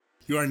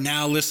You are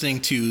now listening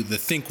to the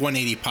Think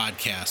 180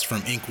 podcast from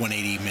Inc.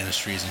 180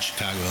 Ministries in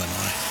Chicago,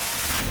 Illinois.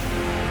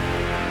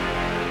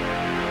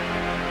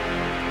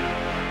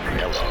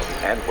 Hello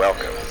and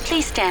welcome.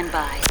 Please stand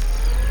by.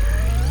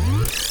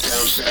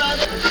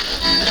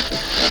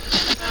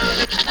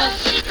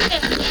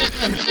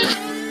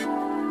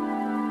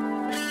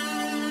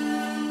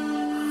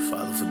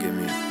 Father, forgive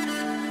me.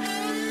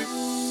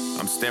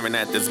 I'm staring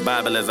at this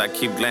Bible as I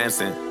keep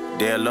glancing.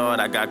 Dear Lord,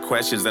 I got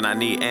questions and I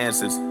need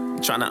answers. I'm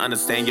trying to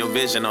understand your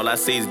vision, all I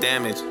see is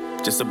damage.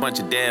 Just a bunch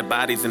of dead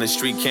bodies in the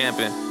street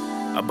camping.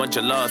 A bunch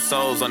of lost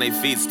souls on their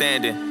feet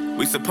standing.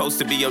 We supposed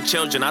to be your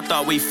children, I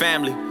thought we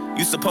family.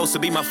 You supposed to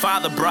be my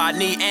father, bro, I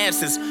need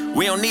answers.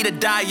 We don't need to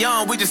die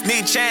young, we just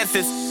need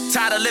chances.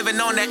 Tired of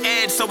living on the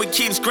edge, so we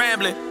keep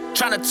scrambling.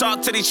 Trying to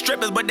talk to these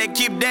strippers, but they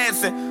keep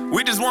dancing.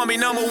 We just want me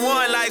number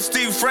one like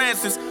Steve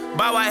Francis.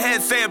 Bow our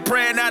heads, say a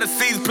prayer, now the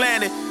seeds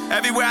planted.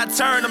 Everywhere I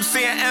turn, I'm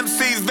seeing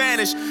MCs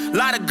vanish.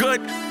 Lot of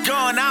good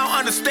gone, I don't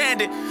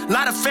understand it.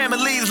 Lot of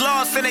families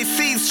lost and they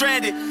seeds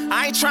stranded.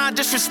 I ain't trying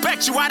to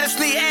disrespect you, I just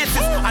need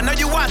answers. I know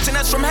you watching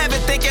us from heaven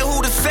thinking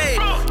who to save.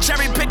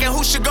 Cherry picking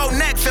who should go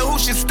next and who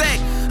should stay.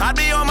 I'd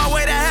be on my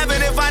way to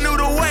heaven if I knew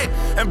the way.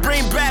 And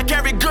bring back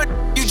every good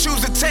you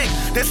choose to take.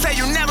 They say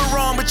you never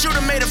wrong, but you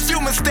done made a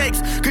few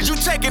mistakes. Cause you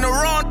taking the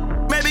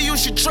wrong, maybe you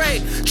should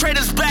trade. Trade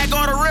us back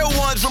all the real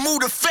ones,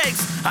 remove the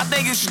fakes. I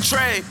think you should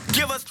trade.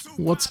 Give us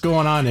What's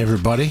going on,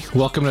 everybody?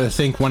 Welcome to the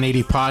Think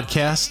 180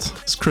 podcast.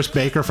 It's Chris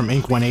Baker from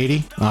Inc.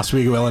 180,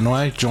 Oswego,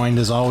 Illinois, joined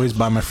as always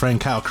by my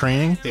friend Kyle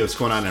Craning. Hey, what's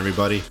going on,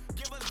 everybody?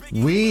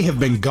 We have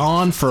been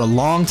gone for a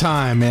long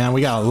time, man.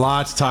 We got a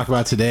lot to talk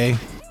about today.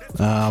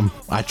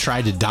 I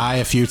tried to die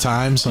a few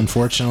times,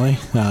 unfortunately,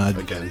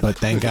 but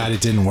thank God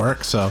it didn't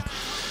work. So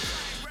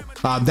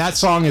that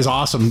song is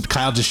awesome.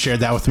 Kyle just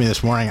shared that with me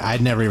this morning.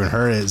 I'd never even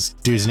heard it. His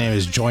dude's name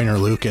is Joyner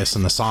Lucas,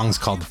 and the song's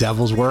called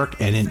Devil's Work.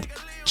 And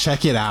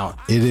check it out.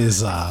 It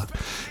is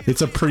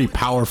it's a pretty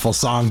powerful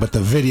song, but the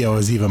video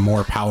is even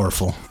more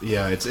powerful.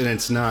 Yeah,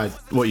 it's not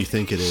what you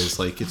think it is.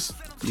 Like you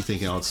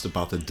think it's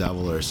about the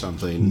devil or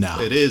something.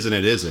 No, it is and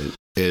it isn't.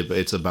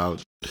 It's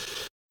about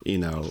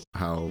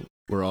how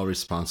we're all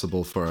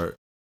responsible for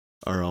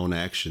our own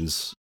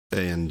actions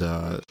and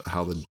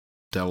how the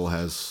devil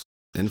has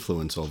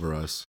influence over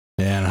us.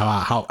 And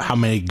how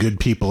many good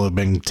people have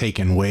been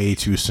taken way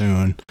too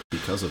soon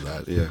because of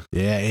that.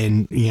 Yeah.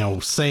 And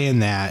saying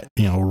that,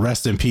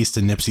 rest in peace to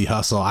Nipsey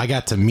Hussle. I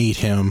got to meet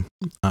him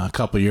a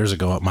couple of years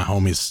ago at my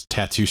homie's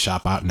tattoo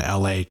shop out in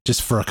LA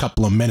just for a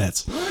couple of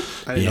minutes.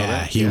 What? I didn't know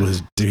that. He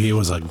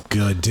was a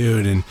good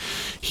dude, and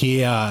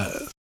he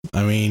was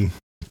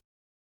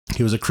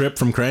a Crip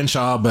from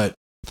Crenshaw, but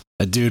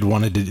a dude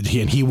wanted to,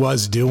 and he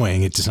was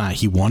doing it. Just not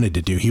he wanted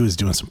to do. He was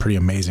doing some pretty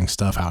amazing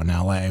stuff out in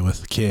LA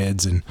with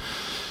kids and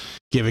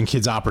giving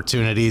kids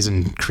opportunities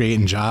and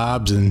creating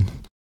jobs, and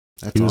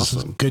that's he was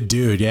awesome. A good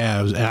dude.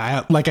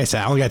 Yeah, like I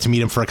said, I only got to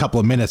meet him for a couple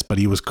of minutes, but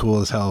he was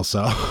cool as hell.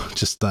 So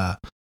just shout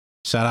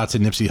out to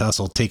Nipsey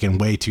Hussle, taken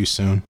way too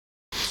soon.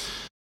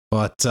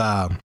 But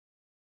yeah,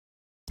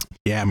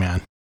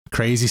 man,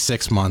 crazy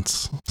 6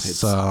 months.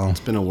 It's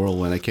been a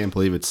whirlwind. I can't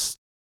believe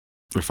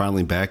we're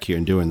finally back here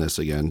and doing this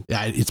again.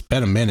 Yeah, it's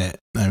been a minute.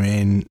 I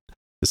mean,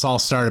 this all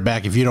started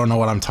back. If you don't know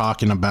what I'm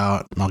talking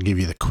about, I'll give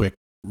you the quick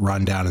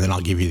rundown and then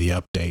I'll give you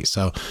the update.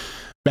 So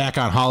back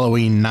on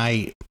Halloween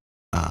night,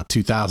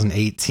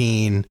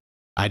 2018,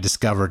 I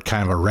discovered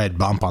kind of a red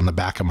bump on the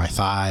back of my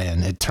thigh,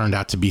 and it turned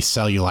out to be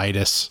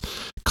cellulitis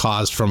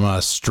caused from a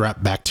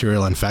strep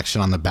bacterial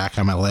infection on the back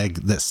of my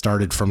leg that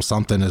started from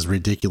something as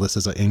ridiculous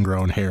as an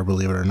ingrown hair,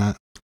 believe it or not.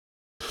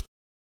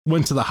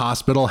 Went to the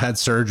hospital, had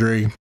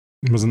surgery,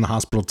 was in the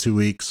hospital 2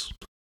 weeks.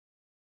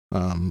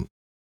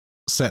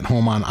 Sent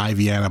home on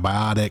IV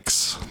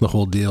antibiotics, the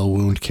whole deal,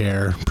 wound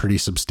care, pretty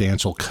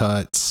substantial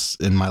cuts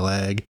in my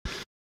leg,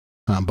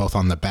 both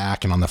on the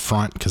back and on the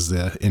front, because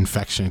the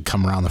infection had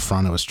come around the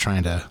front. It was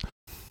trying to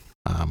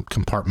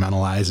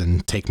compartmentalize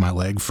and take my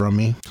leg from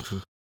me.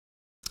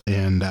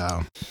 And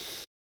a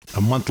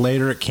month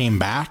later, it came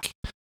back.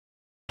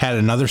 Had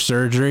another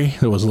surgery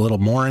that was a little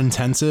more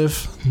intensive.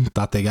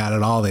 Thought they got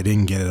it all. They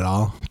didn't get it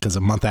all, because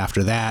a month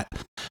after that,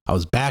 I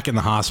was back in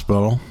the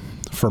hospital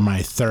for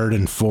my third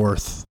and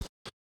fourth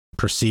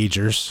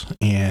procedures.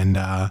 And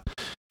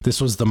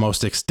this was the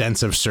most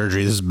extensive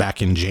surgery. This is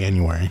back in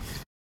January.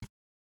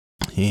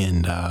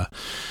 And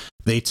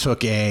they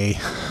took a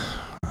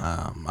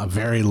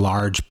very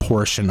large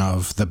portion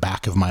of the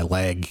back of my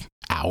leg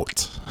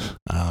out.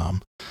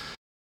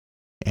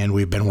 And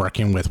we've been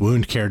working with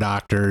wound care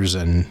doctors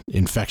and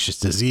infectious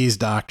disease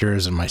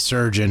doctors and my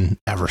surgeon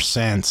ever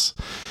since.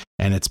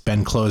 And it's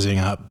been closing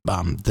up.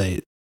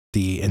 The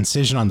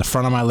incision on the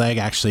front of my leg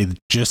actually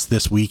just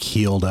this week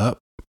healed up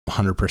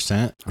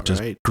 100%, which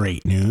is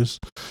great news.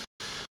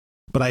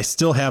 But I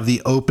still have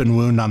the open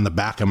wound on the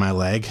back of my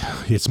leg.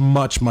 It's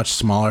much, much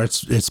smaller.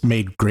 It's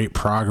made great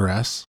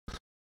progress.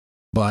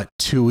 But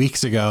 2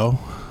 weeks ago,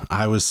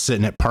 I was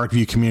sitting at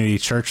Parkview Community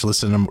Church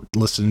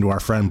listening to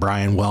our friend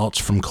Brian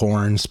Welch from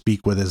Korn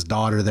speak with his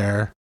daughter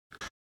there.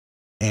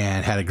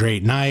 and had a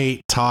great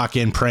night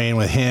talking, praying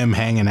with him,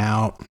 hanging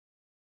out.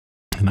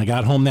 And I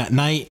got home that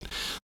night.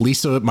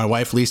 My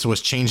wife Lisa,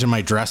 was changing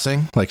my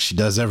dressing like she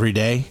does every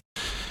day.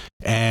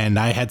 And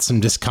I had some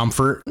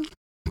discomfort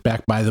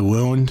back by the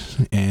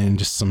wound and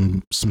just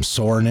some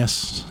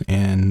soreness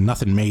and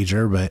nothing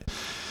major, but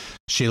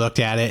she looked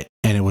at it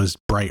and it was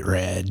bright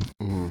red.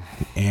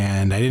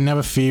 And I didn't have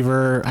a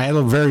fever. I had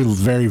a very,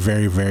 very,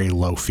 very, very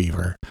low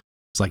fever.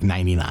 It's like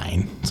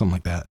 99, something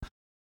like that.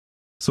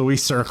 So we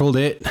circled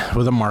it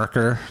with a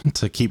marker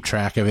to keep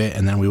track of it.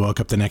 And then we woke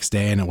up the next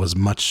day and it was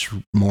much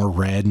more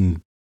red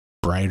and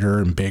brighter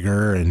and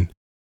bigger. And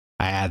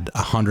I had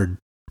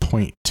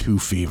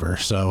 100.2 fever.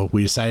 So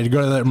we decided to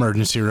go to the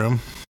emergency room,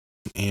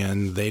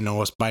 and they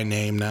know us by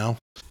name now.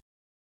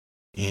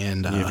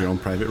 And you have your own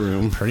private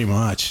room. Pretty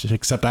much.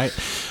 Except I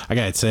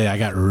gotta say, I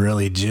got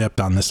really gypped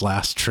on this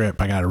last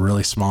trip. I got a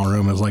really small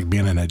room. It was like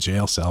being in a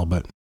jail cell,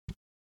 but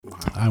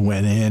I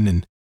went in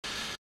and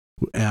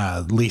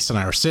Lisa and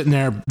I were sitting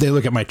there. They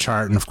look at my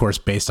chart, and of course,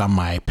 based on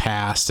my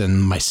past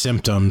and my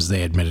symptoms,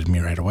 they admitted me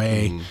right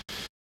away.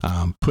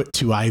 Put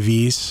 2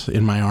 IVs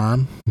in my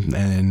arm,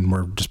 and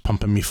were just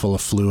pumping me full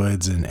of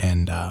fluids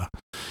and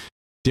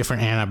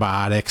different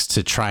antibiotics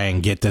to try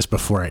and get this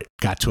before it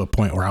got to a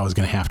point where I was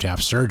going to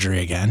have surgery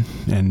again.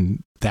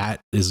 And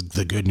that is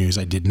the good news.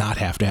 I did not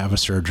have to have a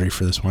surgery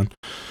for this one.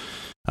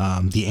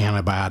 The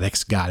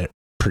antibiotics got it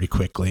pretty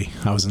quickly.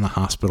 I was in the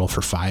hospital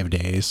for 5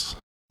 days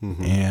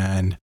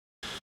and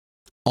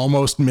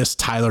almost missed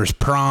Tyler's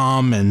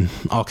prom and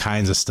all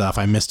kinds of stuff.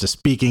 I missed a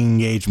speaking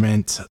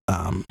engagement.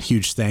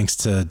 Huge thanks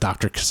to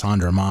Dr.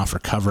 Cassandra Ma for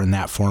covering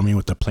that for me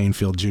with the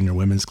Plainfield Junior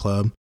Women's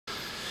Club.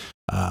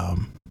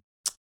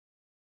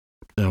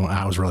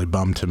 I was really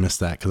bummed to miss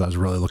that because I was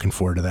really looking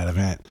forward to that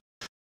event.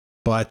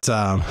 But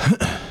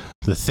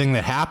the thing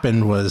that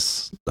happened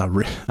was I've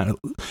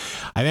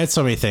had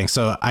so many things.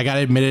 So I got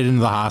admitted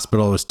into the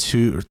hospital. It was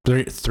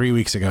 3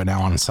 weeks ago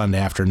now on a Sunday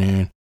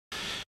afternoon.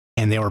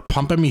 And they were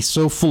pumping me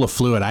so full of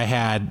fluid.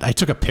 I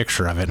took a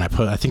picture of it and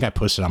I think I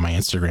posted on my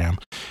Instagram.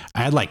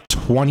 I had like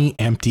 20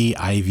 empty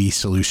IV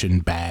solution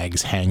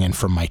bags hanging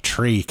from my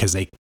tree because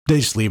they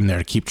just leave them there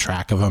to keep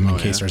track of them in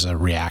case there's a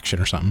reaction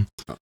or something.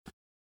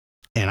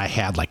 And I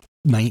had like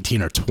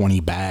 19 or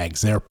 20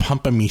 bags. They were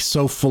pumping me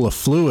so full of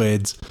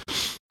fluids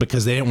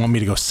because they didn't want me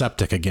to go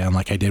septic again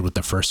like I did with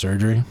the first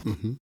surgery.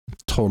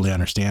 Totally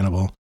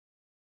understandable.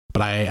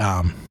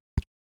 But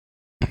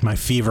my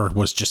fever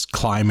was just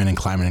climbing and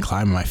climbing and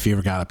climbing. My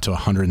fever got up to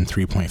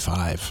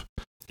 103.5.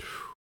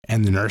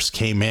 And the nurse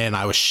came in.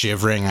 I was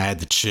shivering. I had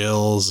the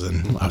chills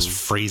and I was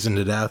freezing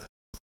to death.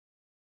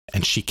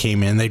 And she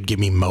came in. They'd give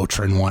me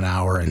Motrin 1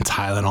 hour and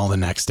Tylenol the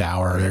next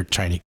hour. They're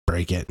trying to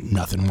break it.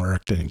 Nothing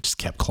worked. And it just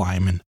kept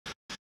climbing.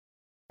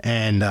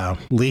 And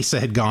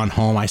Lisa had gone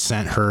home. I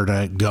sent her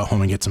to go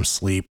home and get some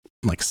sleep,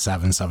 like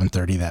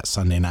 7:30 that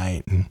Sunday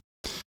night. And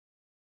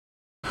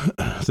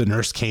the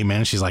nurse came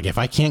in. She's like, if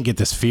I can't get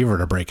this fever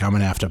to break, I'm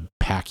going to have to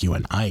pack you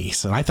in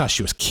ice. And I thought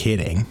she was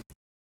kidding.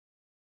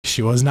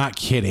 She was not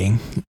kidding.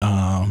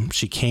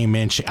 She came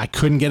in. I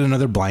couldn't get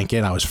another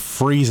blanket. I was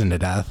freezing to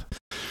death.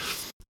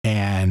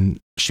 And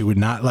she would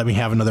not let me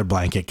have another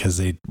blanket because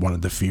they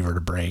wanted the fever to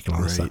break and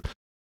all this stuff.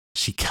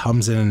 She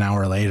comes in an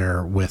hour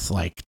later with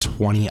like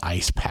 20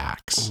 ice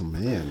packs. Oh,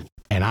 man.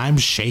 And I'm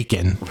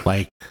shaking,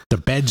 like the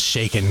bed's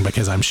shaking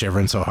because I'm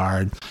shivering so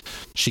hard.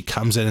 She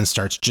comes in and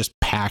starts just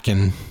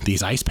packing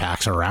these ice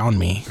packs around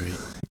me.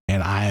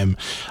 And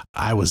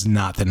I was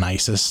not the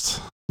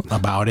nicest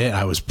about it.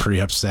 I was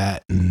pretty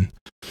upset. And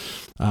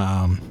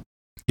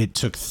it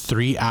took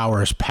 3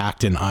 hours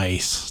packed in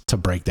ice to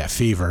break that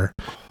fever.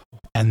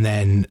 And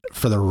then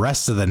for the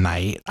rest of the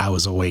night, I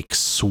was awake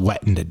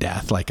sweating to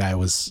death like I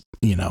was,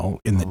 in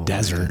the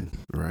desert. Man.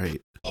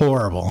 Right.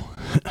 Horrible.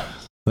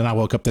 Then I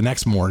woke up the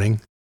next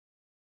morning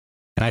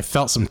and I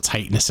felt some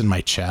tightness in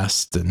my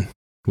chest and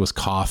was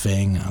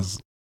coughing.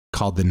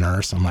 Called the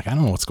nurse. I'm like, I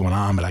don't know what's going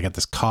on, but I got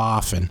this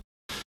cough and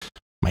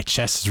my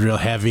chest is real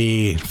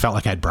heavy. It felt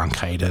like I had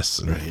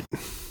bronchitis. Right.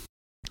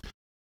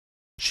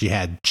 She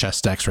had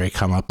chest x-ray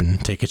come up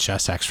and take a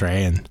chest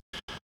x-ray, and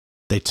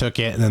they took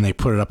it and then they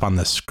put it up on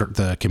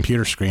the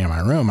computer screen in my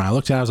room. And I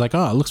looked at it. I was like,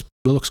 oh, it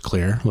looks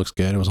clear. It looks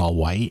good. It was all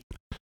white.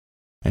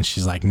 And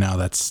she's like, no,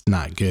 that's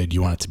not good.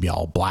 You want it to be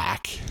all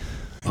black.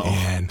 Oh.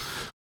 And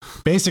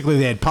basically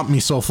they had pumped me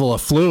so full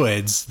of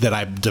fluids that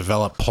I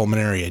developed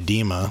pulmonary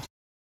edema.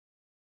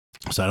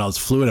 So I had all this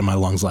fluid in my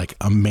lungs, like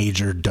a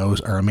major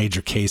dose or a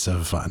major case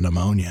of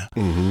pneumonia.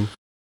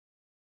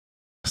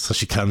 So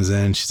she comes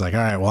in, she's like, all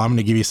right, well, I'm going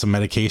to give you some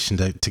medication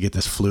to get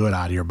this fluid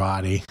out of your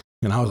body.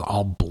 And I was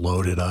all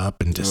bloated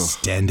up and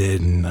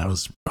distended, and that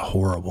was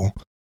horrible.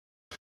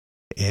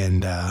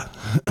 And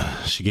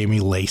she gave me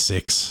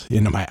Lasix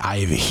into my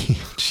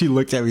IV. She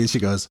looked at me and she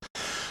goes,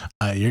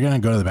 you're going to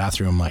go to the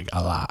bathroom like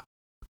a lot.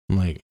 I'm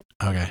like,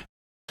 okay.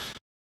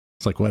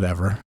 It's like,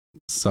 whatever.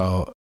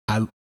 So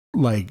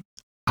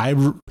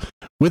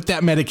with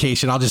that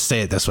medication, I'll just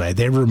say it this way.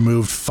 They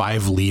removed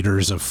 5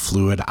 liters of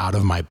fluid out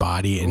of my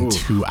body in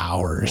 2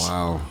 hours.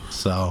 Wow.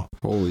 So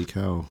holy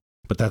cow.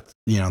 But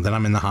then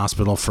I'm in the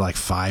hospital for like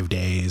 5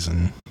 days,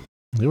 and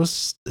it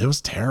was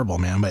terrible,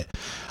 man. But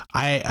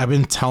I've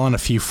been telling a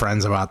few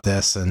friends about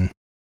this, and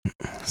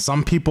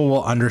some people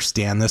will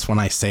understand this when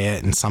I say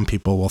it, and some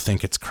people will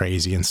think it's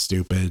crazy and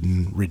stupid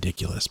and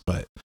ridiculous,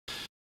 but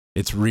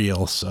it's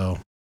real. So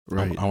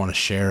Right. I want to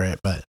share it.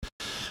 But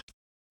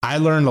I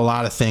learned a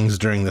lot of things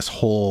during this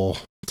whole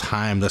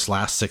time, this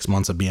last 6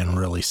 months of being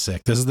really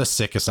sick. This is the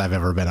sickest I've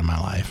ever been in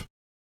my life.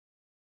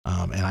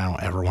 And I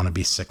don't ever want to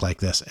be sick like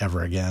this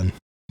ever again.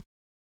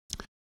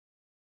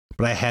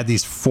 But I had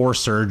these 4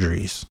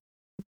 surgeries,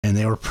 and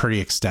they were pretty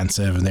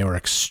extensive, and they were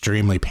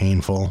extremely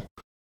painful,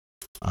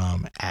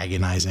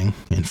 agonizing,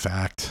 in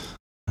fact.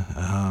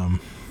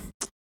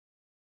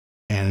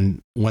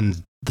 And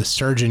when the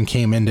surgeon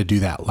came in to do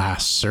that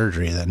last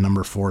surgery, that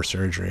number 4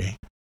 surgery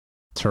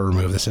to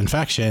remove this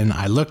infection,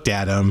 I looked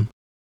at him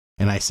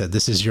and I said,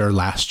 "This is your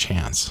last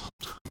chance."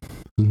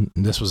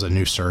 This was a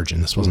new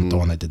surgeon. This wasn't the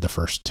one that did the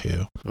first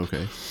 2.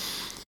 Okay.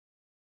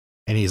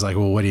 And he's like,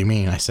 "Well, what do you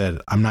mean?" I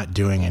said, "I'm not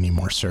doing any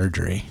more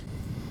surgery."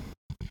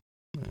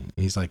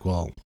 He's like,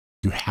 "Well,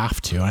 you have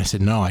to." I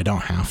said, "No, I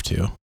don't have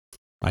to.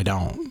 I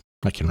don't.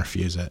 I can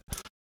refuse it."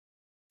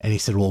 And he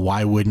said, "Well,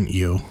 why wouldn't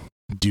you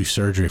do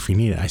surgery if you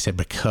need it?" I said,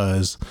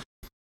 "Because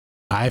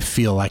I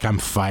feel like I'm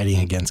fighting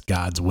against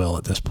God's will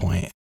at this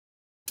point.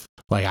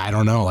 Like, I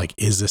don't know. Like,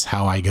 is this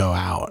how I go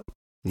out?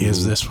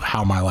 Is this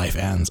how my life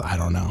ends? I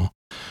don't know.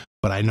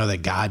 But I know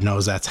that God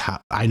knows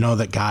I know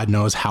that God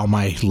knows how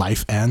my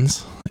life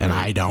ends, and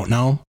I don't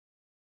know."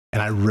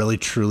 And I really,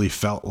 truly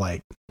felt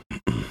like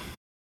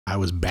I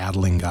was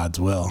battling God's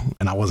will,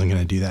 and I wasn't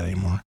going to do that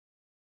anymore.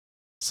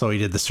 So he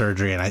did the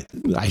surgery, and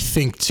I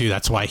think too,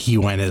 that's why he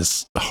went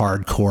as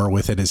hardcore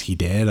with it as he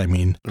did. I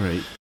mean,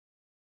 Right.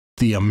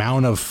 the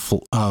amount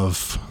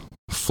of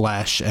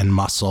flesh and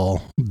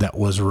muscle that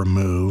was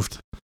removed,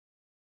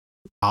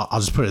 I'll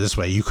just put it this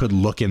way. You could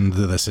look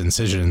into this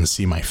incision and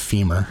see my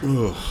femur.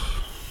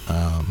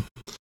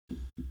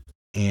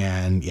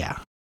 And yeah.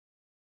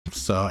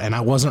 So, and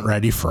I wasn't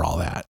ready for all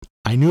that.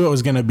 I knew it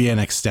was going to be an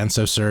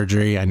extensive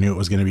surgery. I knew it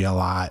was going to be a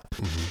lot.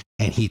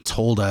 And he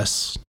told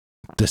us,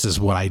 this is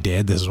what I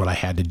did. This is what I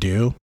had to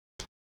do.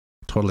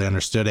 Totally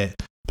understood it.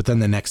 But then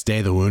the next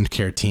day, the wound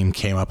care team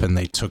came up and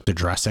they took the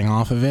dressing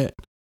off of it.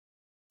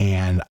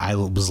 And I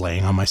was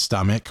laying on my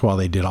stomach while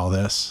they did all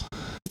this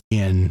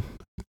in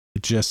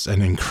just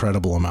an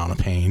incredible amount of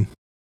pain.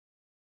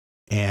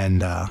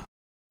 And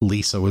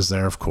Lisa was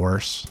there, of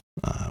course,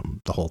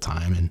 the whole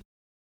time. And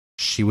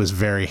she was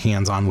very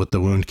hands-on with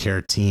the wound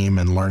care team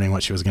and learning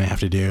what she was going to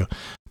have to do.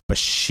 But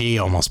she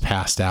almost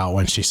passed out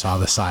when she saw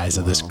the size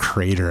of this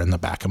crater in the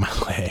back of my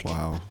leg.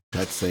 Wow.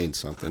 That's saying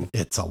something.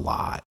 It's a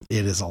lot.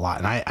 It is a lot.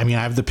 And I mean,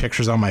 I have the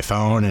pictures on my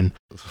phone, and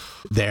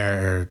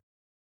they're,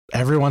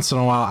 every once in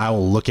a while I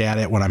will look at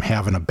it when I'm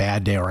having a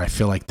bad day or I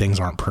feel like things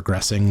aren't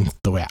progressing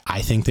the way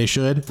I think they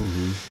should.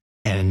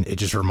 And it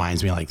just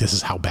reminds me, like, this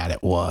is how bad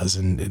it was.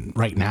 And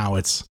right now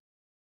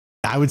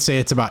I would say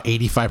it's about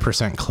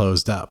 85%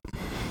 closed up.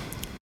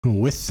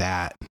 With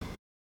that,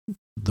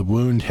 the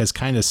wound has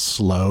kind of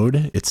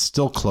slowed. It's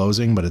still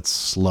closing, but it's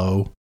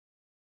slow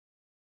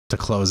to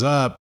close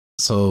up.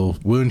 So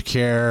wound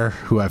care,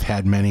 who I've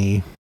had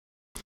many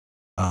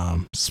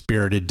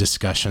spirited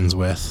discussions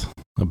with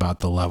about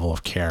the level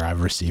of care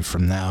I've received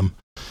from them,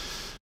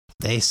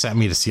 they sent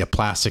me to see a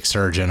plastic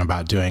surgeon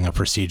about doing a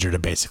procedure to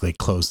basically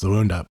close the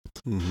wound up.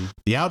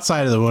 The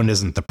outside of the wound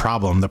isn't the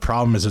problem. The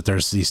problem is that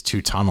there's these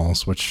 2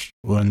 tunnels, which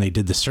when they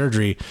did the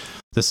surgery,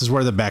 this is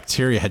where the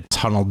bacteria had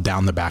tunneled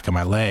down the back of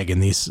my leg.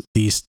 And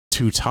these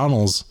 2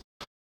 tunnels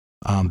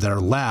that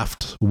are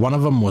left, one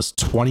of them was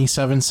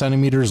 27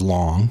 centimeters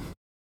long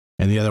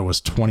and the other was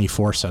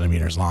 24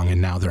 centimeters long.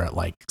 And now they're at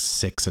like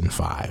 6 and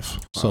 5.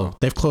 So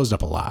they've closed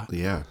up a lot.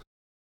 Yeah.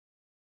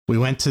 We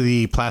went to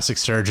the plastic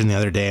surgeon the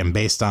other day, and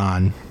based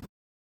on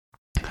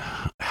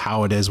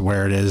how it is,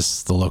 where it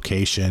is, the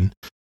location,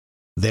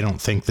 they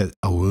don't think that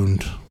a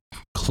wound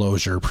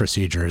closure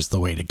procedure is the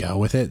way to go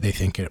with it. They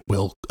think it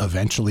will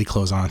eventually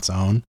close on its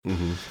own.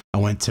 I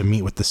went to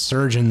meet with the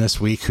surgeon this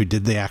week who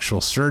did the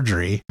actual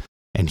surgery,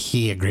 and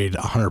he agreed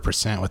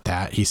 100% with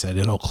that. He said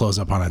it'll close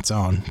up on its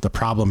own. The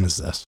problem is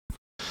this: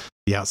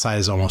 the outside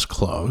is almost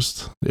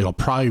closed. It'll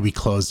probably be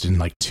closed in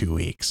like 2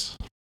 weeks.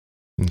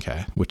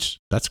 Okay, which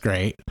that's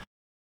great.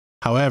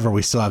 However,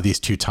 we still have these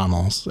 2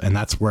 tunnels, and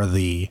that's where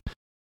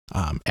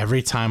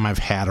every time I've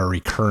had a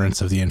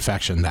recurrence of the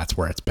infection, that's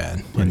where it's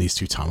been, in these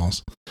 2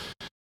 tunnels.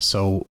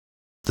 So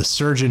the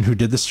surgeon who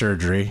did the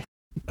surgery,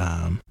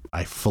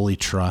 I fully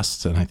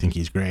trust, and I think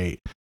he's great.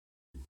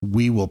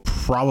 We will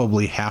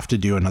probably have to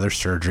do another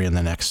surgery in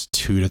the next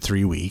 2 to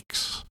 3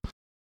 weeks,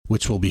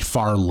 which will be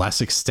far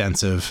less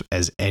extensive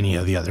as any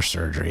of the other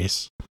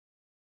surgeries.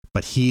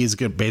 But he's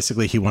good.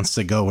 Basically, he wants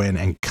to go in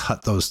and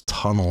cut those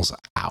tunnels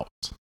out.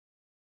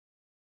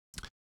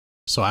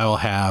 So I will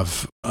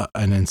have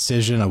an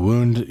incision, a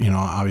wound,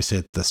 obviously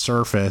at the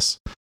surface,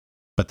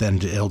 but then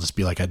it'll just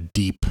be like a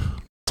deep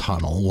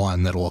tunnel,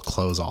 one that will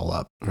close all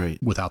up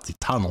without the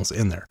tunnels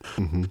in there,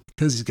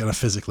 because he's going to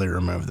physically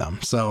remove them.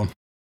 So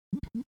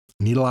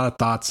need a lot of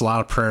thoughts, a lot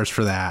of prayers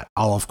for that.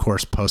 I'll of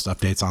course post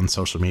updates on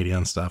social media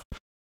and stuff.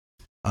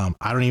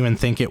 I don't even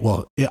think it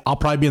will. I'll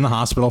probably be in the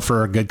hospital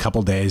for a good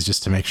couple days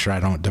just to make sure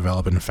I don't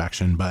develop an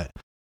infection. But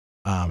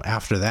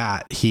after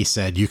that, he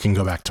said, you can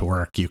go back to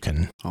work. You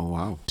can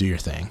do your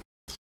thing.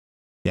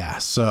 Yeah.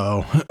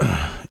 So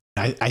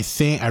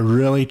I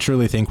really,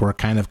 truly think we're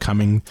kind of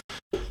coming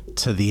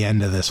to the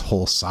end of this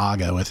whole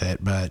saga with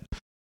it. But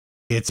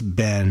it's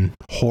been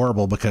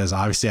horrible because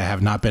obviously I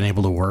have not been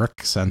able to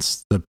work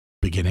since the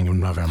beginning of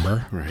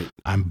November. Right.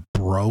 I'm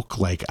broke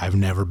like I've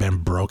never been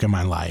broke in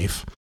my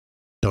life.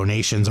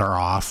 Donations are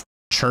off.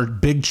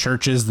 Big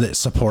churches that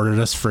supported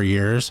us for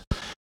years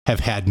have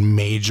had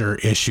major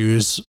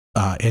issues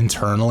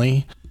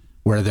internally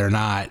where they're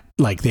not,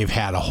 like, they've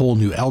had a whole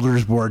new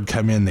elders board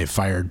come in. They've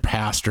fired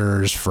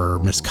pastors for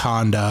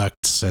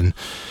misconducts and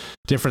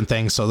different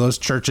things. So those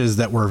churches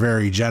that were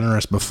very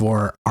generous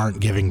before aren't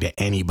giving to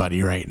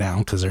anybody right now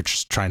because they're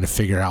just trying to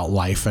figure out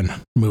life and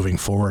moving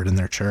forward in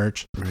their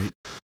church. Right.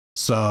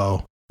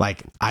 So,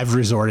 like, I've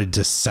resorted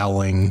to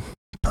selling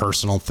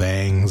personal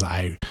things.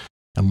 I'm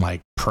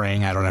like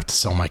praying I don't have to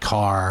sell my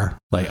car,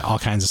 like all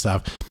kinds of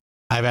stuff.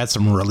 I've had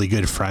some really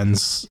good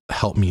friends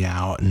help me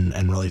out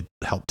and really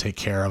help take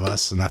care of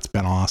us. And that's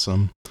been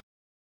awesome.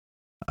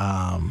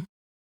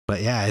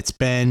 But yeah, it's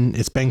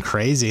been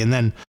crazy. And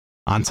then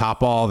on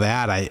top of all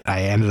that, I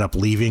ended up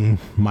leaving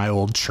my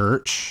old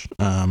church,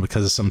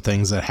 because of some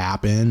things that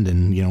happened,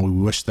 and, you know, we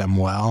wish them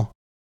well.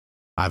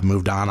 I've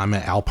moved on. I'm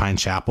at Alpine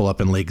Chapel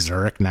up in Lake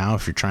Zurich now.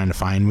 If you're trying to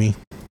find me,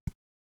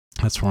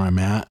 that's where I'm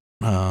at.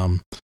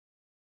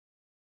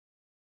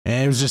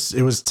 And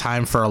it was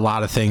time for a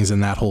lot of things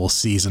in that whole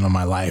season of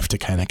my life to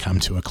kind of come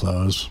to a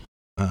close.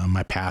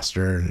 My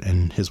pastor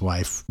and his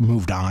wife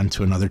moved on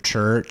to another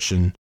church,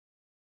 and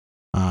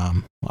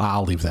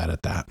I'll leave that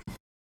at that.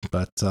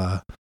 But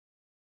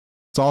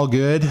it's all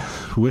good.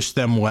 Wish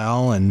them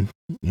well. And,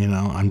 you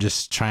know, I'm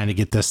just trying to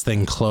get this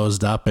thing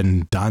closed up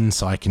and done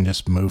so I can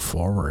just move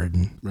forward.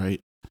 Right.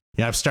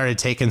 Yeah, I've started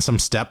taking some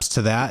steps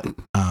to that.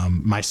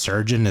 My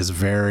surgeon is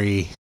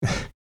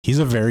he's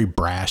a very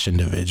brash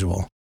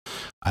individual.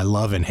 I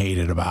love and hate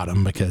it about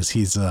him because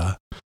he's a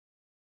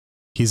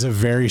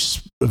very,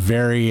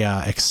 very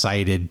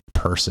excited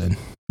person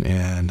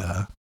and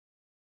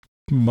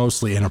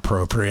mostly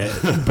inappropriate,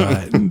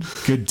 but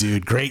good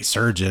dude, great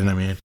surgeon. I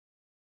mean,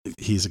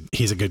 he's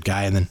a good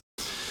guy. And then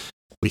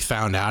we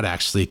found out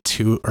actually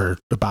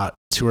about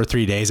 2 or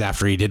 3 days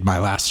after he did my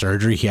last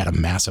surgery, he had a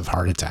massive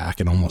heart attack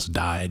and almost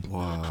died.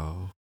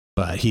 Wow.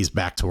 But he's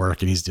back to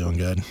work and he's doing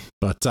good.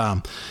 But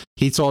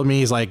he told me,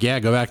 he's like, yeah,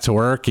 go back to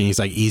work. And he's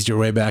like, ease your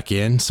way back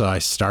in. So I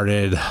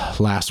started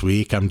last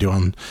week. I'm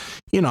doing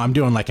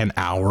like an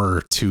hour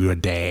or 2 a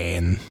day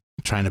and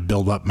trying to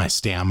build up my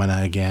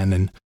stamina again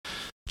and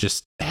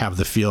just have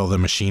the feel of the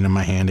machine in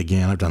my hand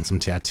again. I've done some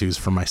tattoos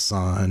for my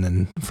son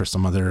and for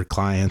some other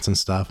clients and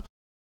stuff.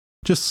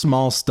 Just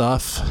small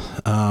stuff.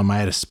 I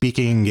had a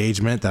speaking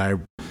engagement that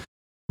I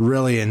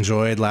really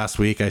enjoyed last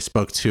week. I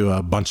spoke to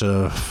a bunch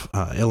of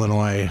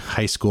Illinois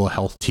high school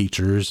health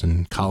teachers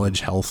and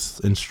college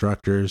health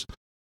instructors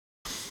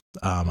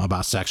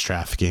about sex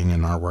trafficking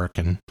in our work.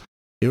 And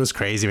it was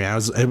crazy,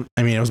 man.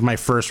 It was my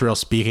first real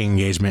speaking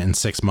engagement in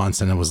 6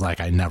 months. And it was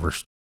like, I never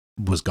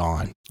was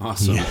gone.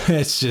 Awesome. Yeah,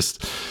 it's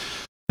just,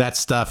 that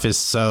stuff is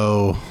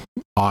so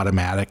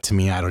automatic to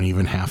me. I don't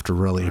even have to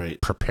really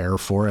prepare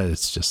for it.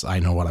 It's just, I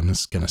know what I'm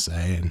just going to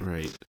say.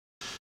 And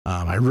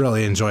I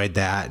really enjoyed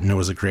that, and it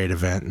was a great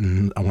event,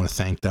 and I want to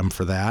thank them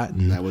for that.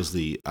 And that was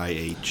the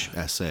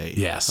IHSA.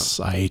 Yes,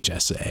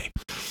 IHSA.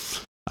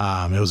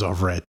 It was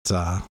over at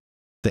the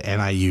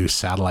NIU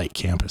satellite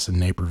campus in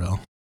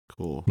Naperville.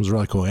 Cool. It was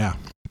really cool, yeah.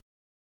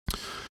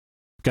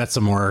 Got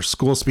some more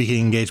school speaking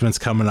engagements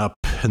coming up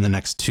in the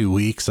next 2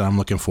 weeks that I'm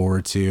looking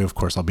forward to. Of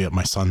course, I'll be at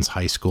my son's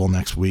high school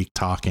next week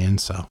talking,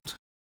 so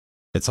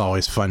it's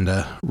always fun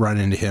to run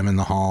into him in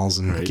the halls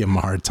and give him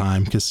a hard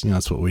time because, you know,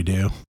 that's what we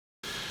do.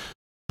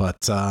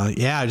 But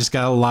yeah, I just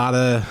got a lot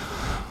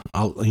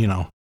of, you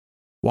know,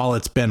 while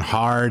it's been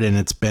hard and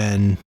it's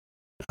been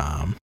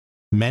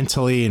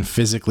mentally and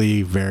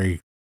physically very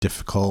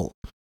difficult,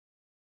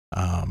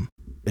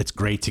 it's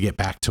great to get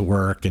back to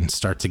work and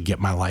start to get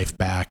my life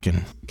back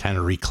and kind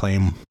of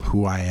reclaim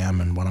who I am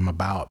and what I'm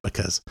about.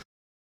 Because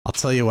I'll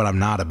tell you what I'm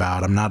not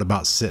about. I'm not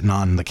about sitting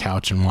on the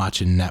couch and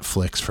watching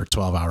Netflix for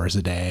 12 hours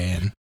a day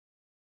and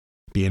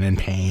being in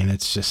pain.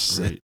 It's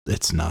just,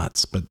 it's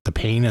nuts, but the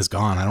pain is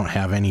gone. I don't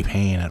have any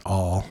pain at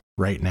all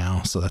right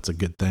now. So that's a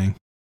good thing.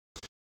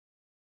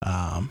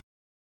 But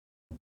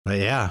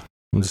yeah,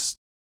 I'm just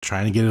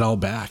trying to get it all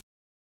back.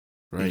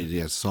 Right.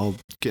 Yeah. It's all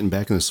getting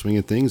back in the swing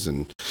of things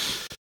and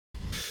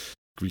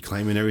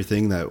reclaiming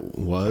everything that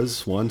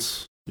was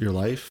once your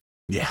life.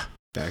 Yeah.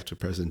 Back to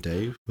present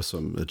day with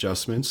some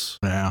adjustments.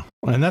 Yeah.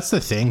 And that's the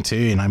thing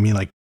too. And I mean,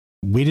 like,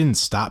 we didn't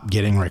stop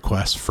getting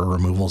requests for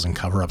removals and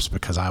cover-ups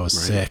because I was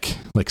sick.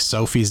 Like,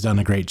 Sophie's done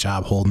a great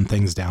job holding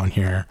things down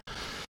here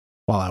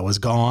while I was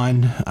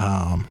gone.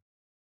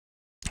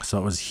 So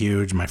it was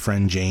huge. My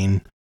friend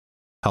Jane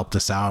helped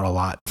us out a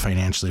lot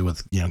financially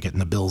with, getting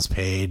the bills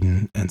paid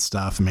and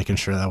stuff, and making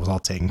sure that was all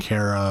taken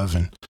care of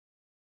and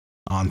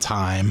on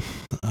time.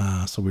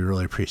 So we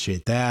really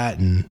appreciate that.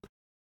 And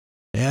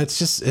yeah,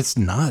 it's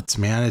nuts,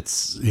 man.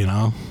 It's,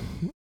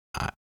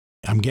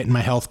 I'm getting my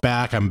health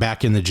back. I'm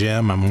back in the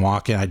gym. I'm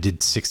walking. I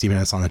did 60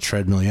 minutes on the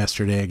treadmill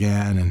yesterday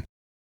again. And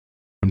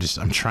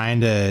I'm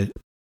trying to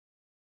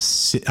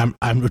sit.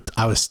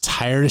 I was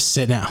tired of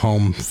sitting at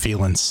home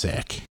feeling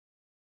sick.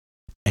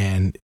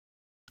 And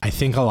I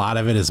think a lot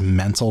of it is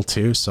mental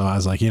too. So I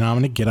was like, I'm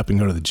going to get up and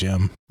go to the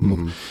gym.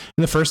 Mm-hmm. And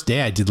the first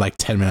day I did like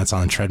 10 minutes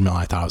on the treadmill.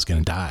 I thought I was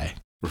going to die.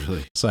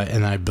 Really? So,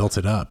 and I built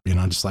it up,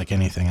 just like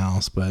anything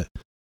else, but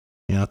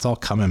it's all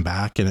coming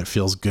back and it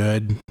feels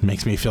good. It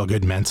makes me feel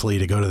good mentally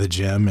to go to the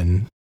gym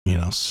and,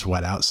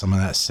 sweat out some of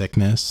that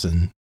sickness.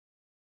 And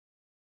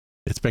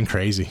it's been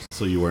crazy.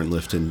 So you weren't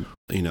lifting,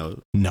 no,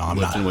 I'm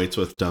lifting not. Weights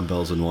with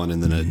dumbbells in one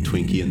and then a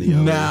Twinkie in the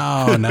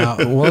other. No.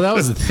 Well, that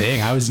was the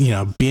thing. I was,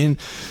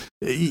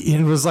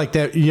 it was like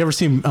that. You ever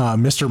seen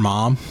Mr.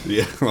 Mom?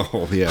 Yeah.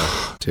 Oh, yeah.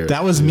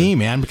 That was me,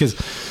 man, because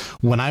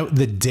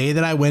the day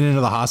that I went into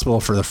the hospital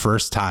for the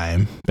first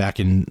time back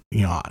in,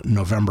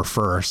 November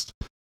 1st,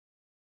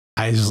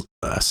 I was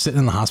sitting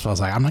in the hospital. I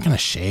was like, I'm not going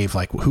to shave.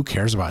 Like, who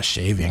cares about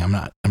shaving?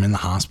 I'm in the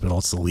hospital.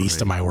 It's the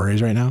least of my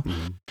worries right now.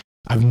 Mm-hmm.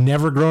 I've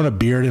never grown a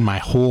beard in my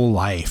whole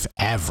life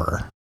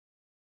ever,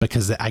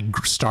 because I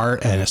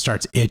start and it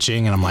starts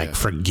itching and I'm like,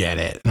 forget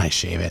it. And I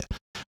shave it.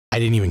 I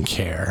didn't even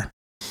care.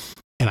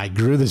 And I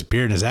grew this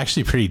beard and it's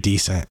actually pretty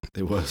decent.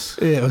 It was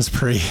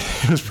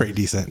pretty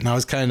decent. And I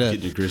was kind of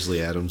getting your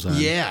Grizzly Adams on.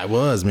 Yeah, I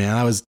was, man.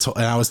 I was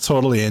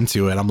totally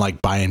into it. I'm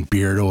like buying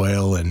beard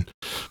oil and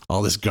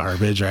all this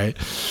garbage. Right.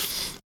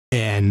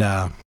 And,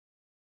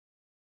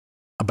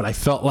 but I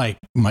felt like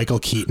Michael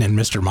Keaton and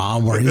Mr.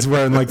 Mom, where he's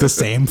wearing like the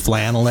same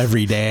flannel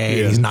every day. Yeah.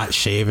 And he's not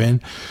shaving.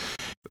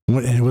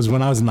 And it was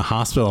when I was in the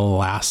hospital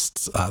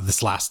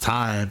this last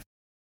time,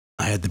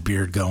 I had the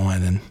beard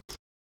going, and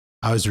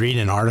I was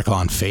reading an article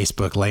on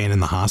Facebook laying in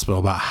the hospital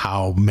about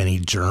how many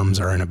germs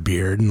are in a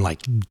beard, and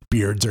like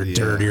beards are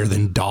dirtier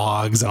than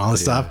dogs and all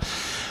this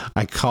stuff.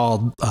 I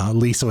called,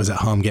 Lisa was at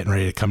home getting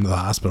ready to come to the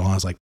hospital. And I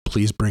was like,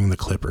 please bring the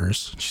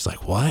clippers. She's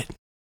like, what?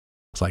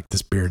 It's like,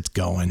 this beard's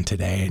going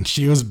today. And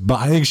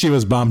I think she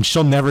was bummed.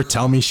 She'll never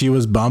tell me she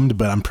was bummed,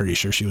 but I'm pretty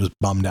sure she was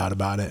bummed out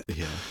about it.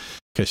 Yeah.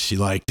 Because she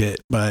liked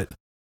it. But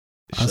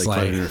she's like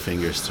running her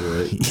fingers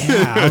through it.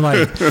 Yeah. I'm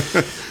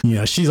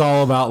like, she's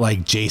all about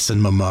like Jason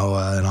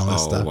Momoa and all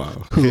this stuff.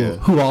 Wow.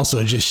 Who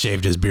also just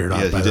shaved his beard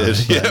off. Yeah, he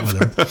did. Yeah.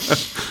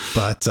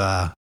 But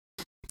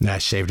I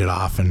shaved it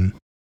off, and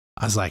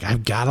I was like,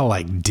 I've got to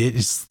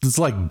it's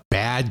like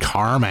bad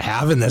karma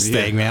having this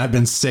thing, man. I've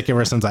been sick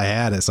ever since I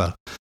had it. So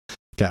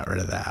got rid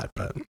of that.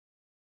 But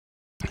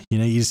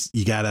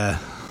you gotta,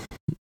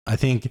 I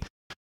think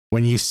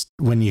when you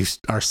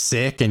are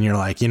sick and you're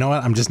like, you know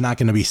what, I'm just not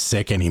going to be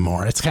sick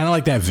anymore. It's kind of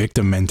like that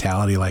victim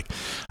mentality. Like,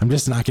 I'm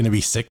just not going to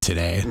be sick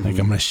today. Mm-hmm. Like,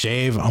 I'm going to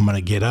shave, I'm going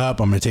to get up,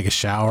 I'm going to take a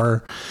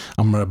shower,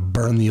 I'm going to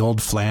burn the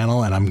old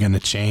flannel, and I'm going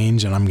to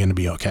change, and I'm going to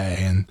be okay.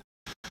 And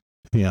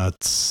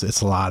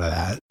it's a lot of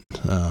that.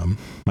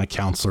 My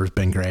counselor's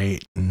been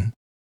great and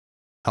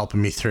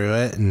helping me through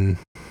it. And,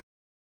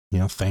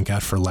 thank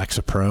God for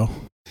Lexapro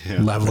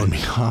leveling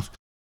me off.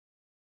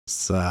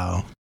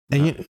 So,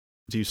 and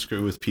do you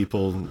screw with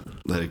people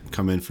that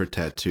come in for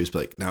tattoos? But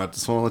like, now I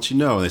just want to let you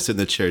know, they sit in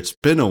the chair, it's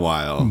been a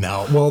while.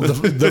 No. Well,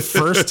 the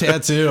first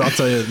tattoo, I'll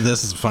tell you,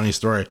 this is a funny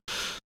story.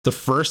 The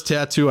first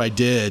tattoo I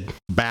did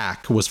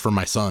back was for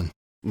my son.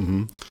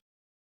 Mm-hmm.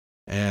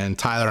 And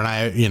Tyler and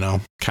I,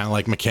 kind of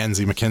like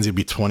Mackenzie will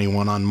be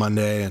 21 on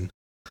Monday, and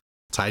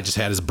Ty just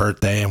had his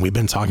birthday, and we've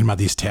been talking about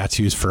these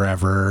tattoos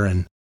forever.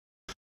 And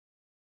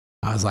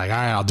I was like, all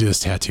right, I'll do this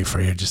tattoo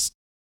for you.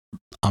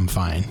 I'm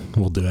fine.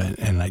 We'll do it.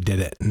 And I did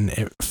it. And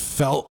it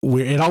felt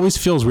weird. It always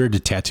feels weird to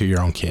tattoo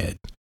your own kid.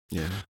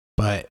 Yeah.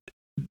 But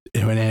it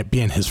ended up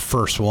being his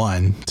first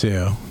one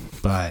too.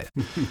 But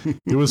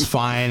it was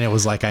fine. It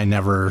was like I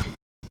never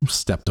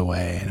stepped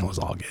away, and it was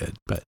all good.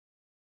 But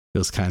it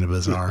was kind of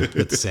bizarre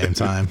at the same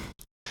time.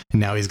 And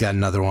now he's got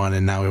another one,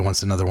 and now he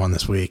wants another one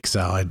this week.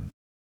 So I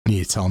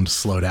need to tell him to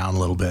slow down a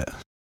little bit.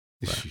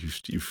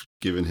 You've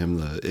given him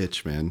the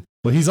itch, man.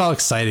 Well, he's all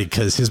excited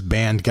because his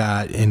band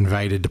got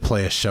invited to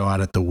play a show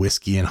out at the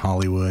Whiskey in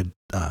Hollywood,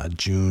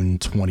 June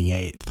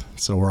 28th.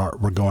 So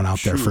we're going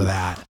out there for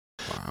that.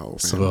 Wow.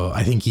 So man.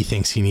 I think he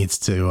thinks he needs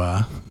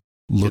to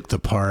look the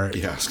part.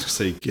 Yeah, I was gonna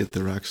say, get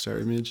the rock star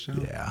image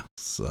now. Yeah.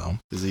 So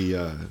is he?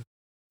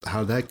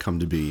 How'd that come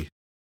to be?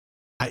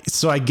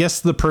 So I guess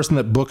the person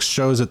that books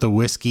shows at the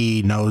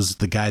Whiskey knows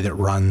the guy that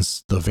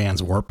runs the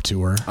Vans Warped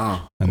Tour.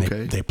 Oh, and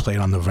okay. they played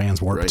on the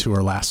Vans Warped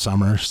Tour last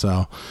summer.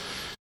 So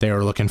they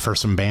were looking for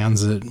some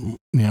bands that,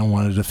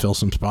 wanted to fill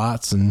some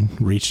spots, and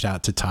reached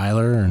out to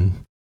Tyler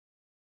and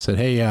said,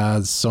 hey,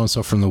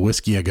 so-and-so from the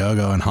Whiskey A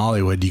Go-Go in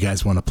Hollywood, do you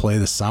guys want to play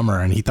this summer?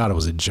 And he thought it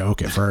was a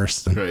joke at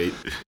first. And right.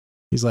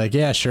 He's like,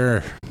 yeah,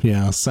 sure.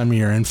 Send me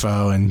your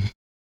info. And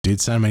dude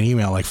sent him an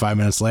email like 5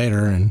 minutes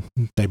later, and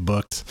they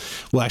booked.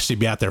 We'll actually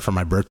be out there for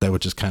my birthday,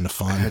 which is kind of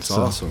fun. That's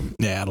awesome.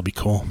 Yeah, it'll be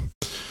cool.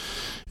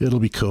 it'll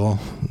be cool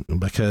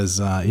because,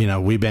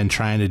 we've been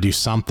trying to do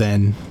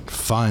something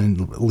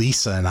fun.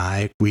 Lisa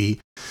and we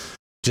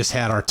just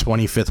had our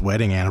 25th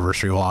wedding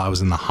anniversary while I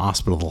was in the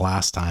hospital the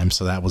last time.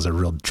 So that was a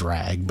real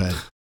drag, but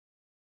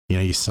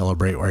you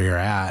celebrate where you're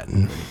at,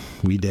 and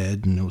we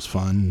did, and it was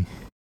fun,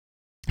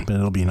 but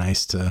it'll be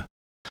nice to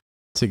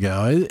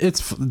go.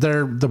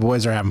 The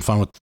boys are having fun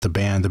with the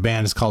band. The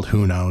band is called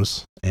Who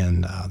Knows,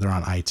 and they're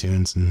on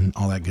iTunes and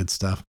all that good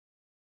stuff.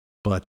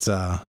 But,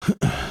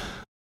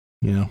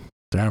 they're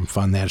having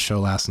fun. They had a show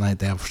last night.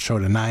 They have a show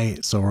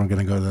tonight. So we're going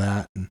to go to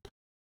that and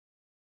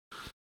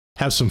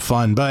have some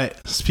fun.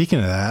 But speaking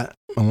of that,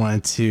 I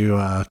wanted to,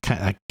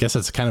 I guess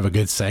it's kind of a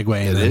good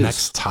segue into the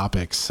next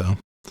topic. So,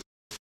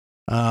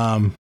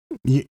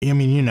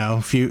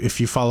 if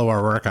you follow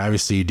our work,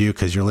 obviously you do,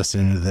 because you're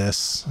listening to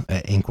this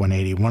at Inc.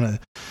 180. One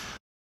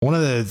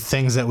of the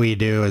things that we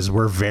do is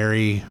we're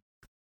very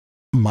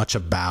much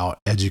about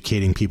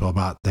educating people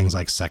about things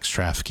like sex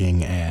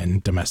trafficking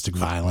and domestic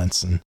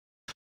violence, and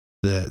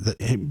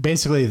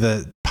basically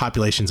the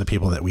populations of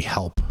people that we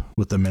help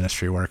with the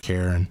ministry work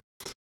here. And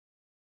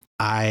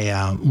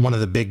one of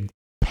the big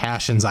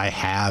passions I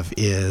have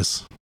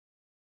is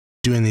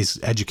doing these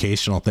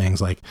educational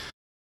things like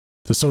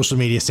the social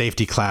media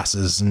safety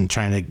classes, and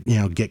trying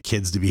to, get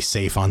kids to be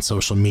safe on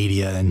social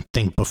media and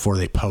think before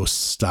they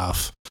post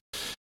stuff.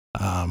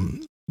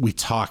 We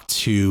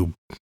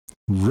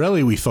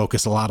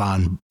focus a lot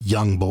on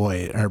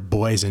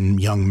boys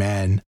and young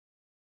men,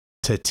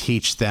 to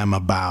teach them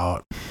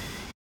about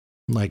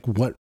like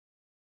what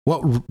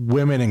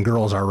women and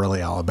girls are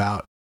really all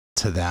about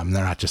to them.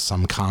 They're not just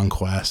some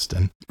conquest.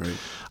 And right.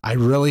 I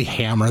really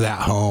hammer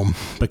that home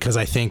because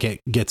I think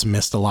it gets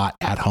missed a lot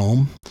at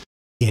home,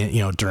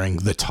 during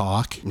the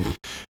talk.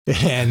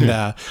 And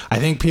I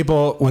think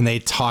people, when they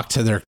talk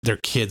to their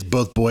kids,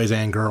 both boys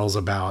and girls,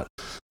 about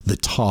the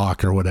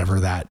talk or whatever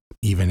that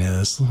even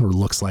is or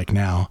looks like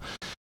now,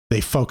 they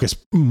focus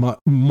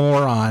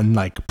more on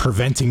like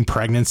preventing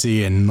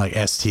pregnancy and like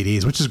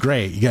STDs, which is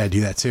great. You got to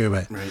do that too.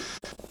 But, right.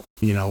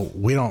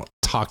 We don't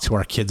talk to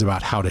our kids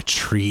about how to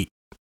treat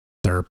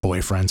their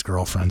boyfriends,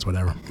 girlfriends,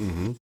 whatever.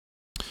 Mm-hmm.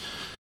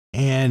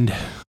 And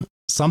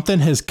something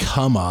has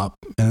come up,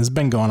 and it's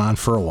been going on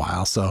for a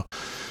while. So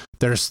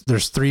there's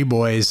 3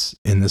 boys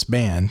in this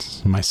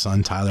band, my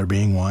son Tyler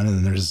being one, and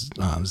then there's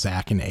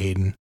Zach and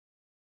Aiden.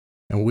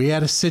 And we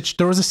had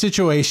there was a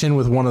situation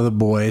with one of the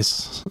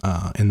boys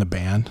in the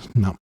band,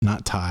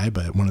 not Ty,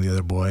 but one of the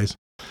other boys,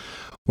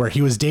 where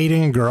he was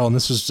dating a girl, and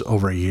this was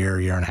over a year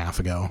and a half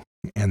ago,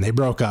 and they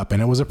broke up, and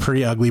it was a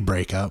pretty ugly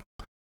breakup.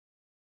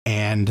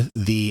 And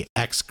the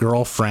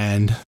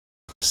ex-girlfriend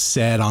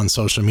said on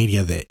social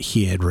media that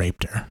he had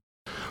raped her.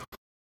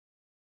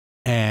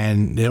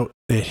 And it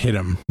hit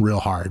him real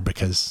hard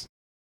because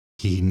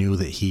he knew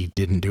that he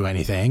didn't do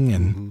anything,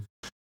 and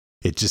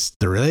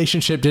the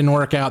relationship didn't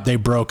work out. They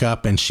broke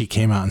up, and she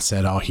came out and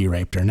said, oh, he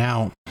raped her.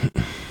 Now, I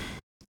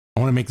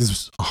want to make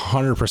this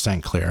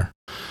 100% clear.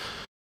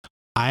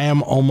 I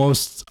am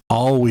almost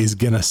always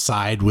going to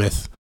side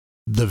with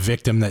the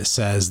victim that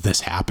says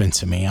this happened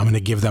to me. I'm going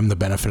to give them the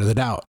benefit of the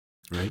doubt.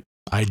 Right.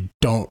 I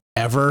don't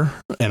ever,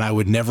 and I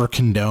would never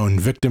condone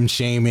victim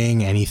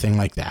shaming, anything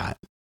like that.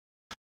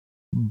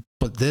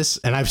 But this,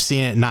 and I've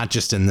seen it not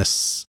just in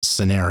this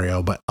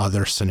scenario, but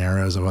other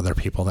scenarios of other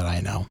people that I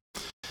know.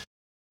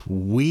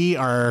 We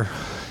are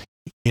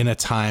in a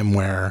time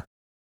where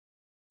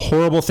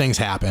horrible things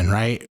happen,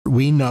 right?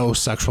 We know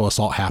sexual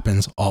assault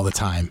happens all the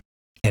time,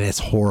 and it's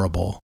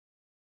horrible.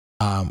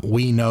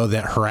 We know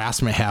that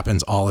harassment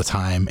happens all the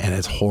time, and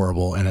it's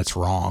horrible, and it's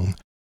wrong.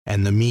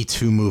 And the Me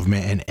Too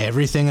movement and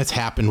everything that's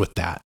happened with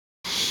that.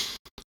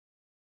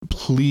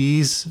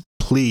 Please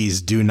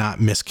do not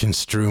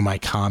misconstrue my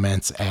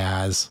comments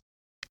as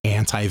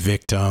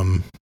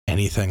anti-victim,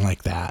 anything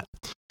like that.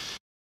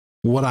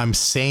 What I'm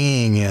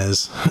saying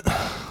is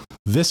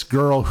this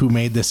girl who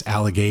made this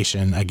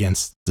allegation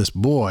against this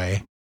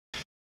boy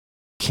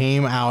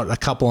came out a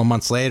couple of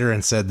months later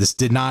and said, this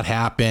did not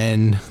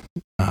happen.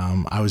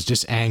 I was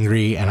just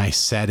angry, and I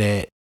said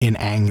it in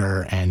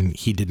anger, and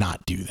he did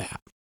not do that.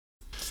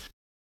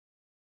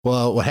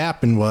 Well, what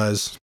happened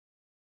was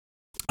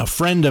a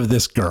friend of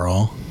this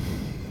girl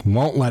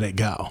won't let it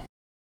go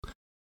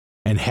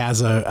and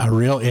has a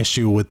real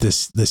issue with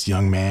this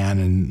young man.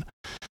 And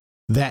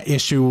that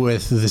issue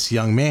with this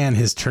young man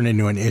has turned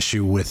into an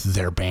issue with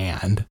their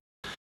band.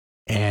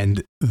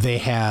 And they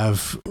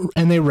have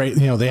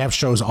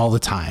shows all the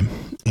time,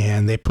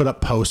 and they put up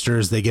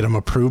posters. They get them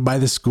approved by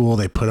the school.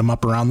 They put them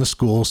up around the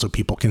school so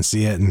people can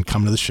see it and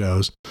come to the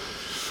shows.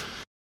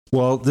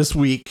 Well, this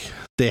week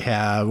they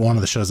have one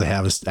of the shows they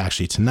have is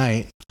actually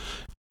tonight,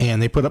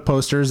 and they put up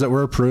posters that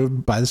were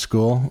approved by the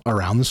school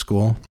around the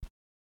school.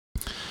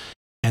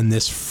 And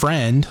this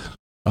friend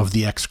of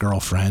the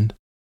ex-girlfriend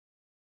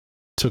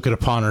took it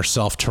upon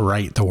herself to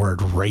write the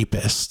word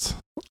rapist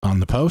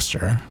on the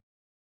poster.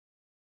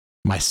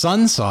 My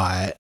son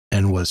saw it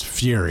and was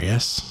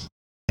furious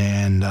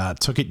and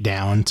took it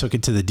down, took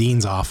it to the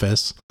dean's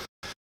office.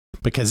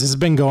 because this has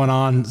been going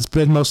on. It's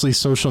been mostly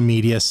social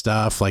media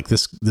stuff. Like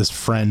this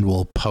friend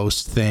will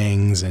post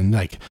things and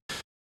like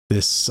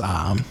this,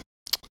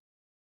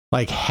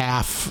 like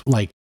half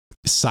like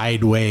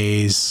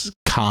sideways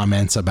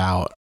comments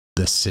about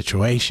this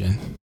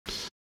situation.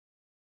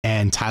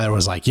 And Tyler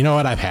was like, you know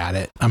what? I've had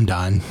it. I'm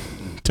done.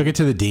 Took it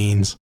to the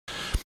deans.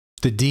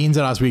 The deans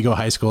at Oswego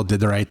High School did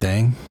the right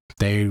thing.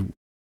 They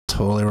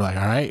totally were like,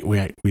 all right,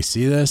 we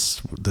see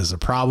this. There's a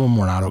problem.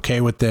 We're not okay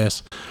with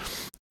this.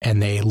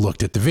 And they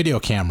looked at the video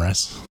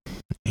cameras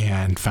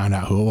and found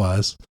out who it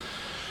was.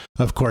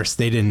 Of course,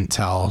 they didn't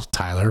tell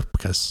Tyler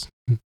because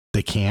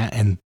they can't,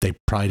 and they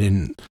probably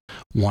didn't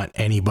want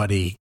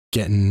anybody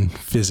getting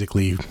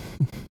physically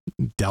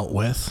dealt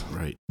with.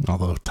 Right.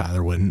 Although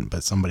Tyler wouldn't,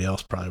 but somebody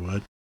else probably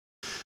would.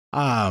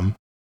 I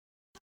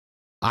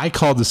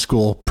called the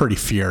school pretty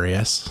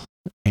furious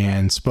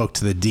and spoke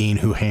to the dean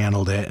who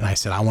handled it. And I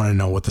said, I want to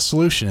know what the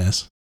solution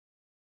is.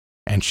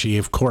 And she,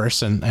 of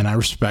course, and I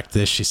respect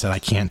this, she said, I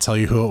can't tell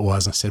you who it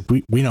was. I said,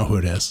 we know who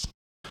it is.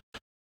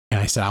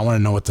 And I said, I want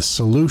to know what the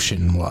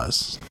solution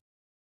was.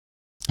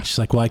 She's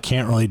like, well, I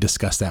can't really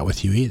discuss that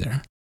with you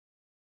either.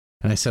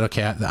 And I said,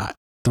 okay,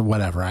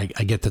 whatever. I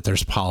get that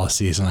there's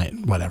policies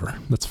and whatever.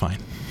 That's fine.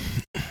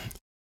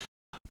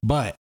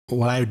 But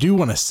what I do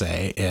want to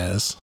say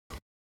is,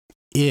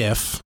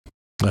 if,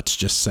 let's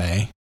just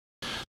say,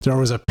 there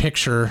was a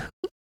picture,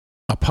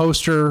 a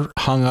poster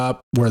hung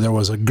up where there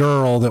was a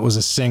girl that was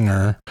a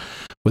singer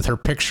with her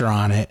picture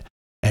on it,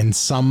 and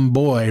some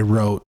boy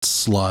wrote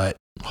slut,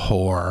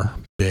 whore,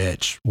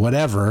 bitch,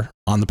 whatever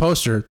on the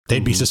poster,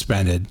 they'd be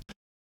suspended.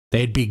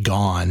 They'd be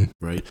gone.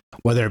 Right.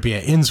 Whether it be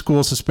an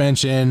in-school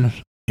suspension,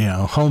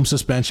 home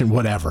suspension,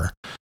 whatever.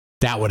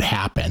 That would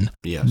happen.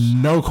 Yes.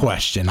 No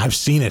question. I've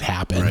seen it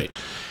happen. Right.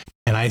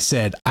 And I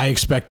said, I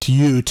expect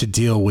you to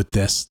deal with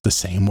this the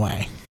same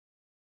way.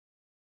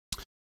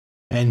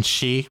 And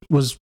she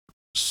was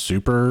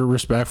super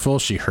respectful.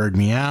 She heard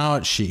me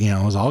out. She,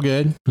 it was all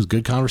good. It was a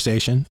good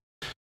conversation.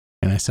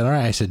 And I said, all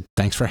right. I said,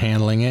 thanks for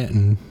handling it.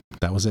 And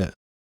that was it.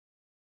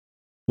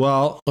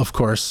 Well, of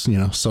course,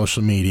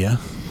 social media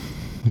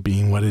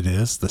being what it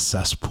is, the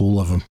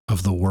cesspool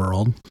of the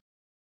world.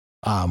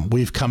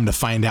 We've come to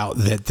find out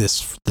that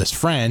this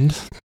friend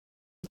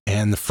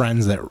and the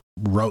friends that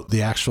wrote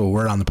the actual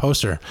word on the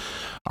poster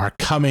are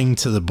coming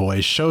to the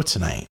boys' show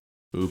tonight.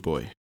 Oh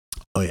boy.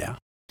 Oh yeah.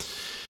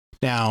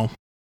 Now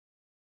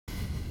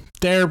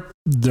they're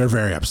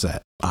very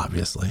upset,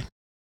 obviously.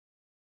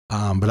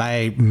 But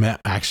I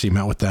actually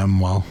met with them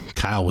while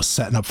Kyle was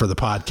setting up for the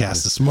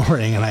podcast this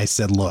morning, and I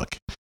said, look,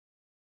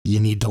 you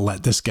need to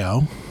let this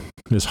go.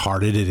 As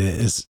hard as it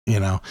is,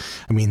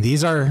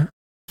 these are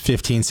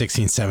 15,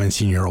 16,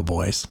 17-year-old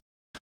boys.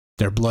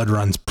 Their blood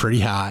runs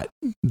pretty hot.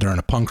 They're in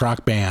a punk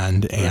rock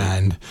band. Right.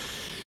 And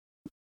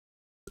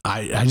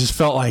I just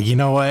felt like, you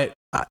know what?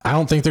 I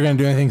don't think they're going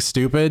to do anything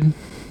stupid,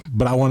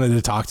 but I wanted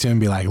to talk to him and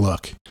be like,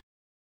 look,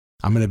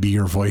 I'm going to be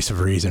your voice of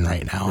reason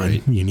right now.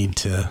 Right. And you need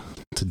to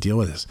deal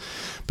with this.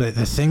 But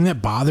the thing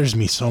that bothers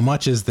me so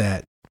much is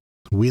that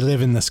we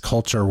live in this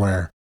culture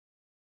where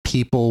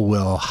people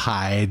will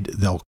hide,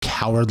 they'll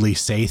cowardly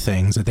say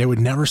things that they would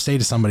never say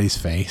to somebody's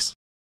face.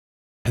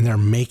 And they're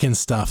making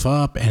stuff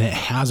up, and it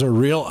has a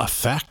real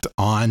effect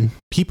on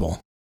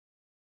people.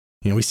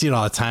 We see it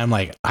all the time.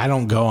 Like, I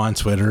don't go on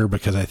Twitter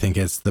because I think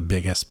it's the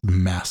biggest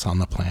mess on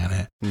the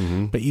planet.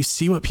 Mm-hmm. But you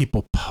see what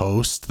people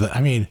post.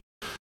 The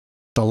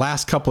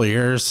last couple of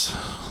years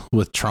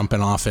with Trump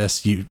in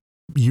office, you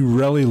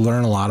really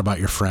learn a lot about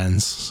your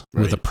friends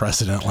with a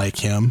president like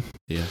him.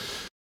 Yeah.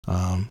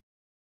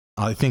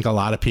 I think a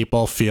lot of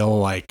people feel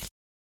like,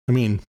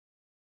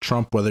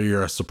 Trump, whether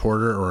you're a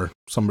supporter or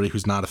somebody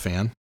who's not a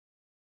fan,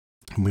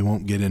 we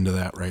won't get into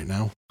that right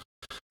now.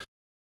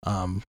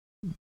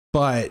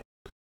 But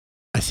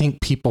I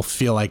think people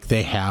feel like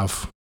they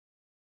have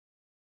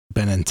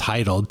been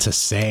entitled to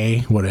say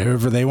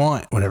whatever they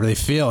want, whatever they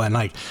feel. And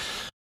like,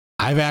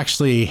 I've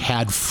actually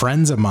had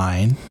friends of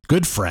mine,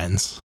 good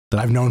friends that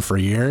I've known for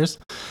years,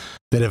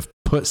 that have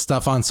put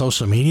stuff on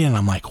social media. And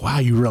I'm like, wow,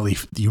 you really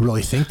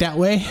think that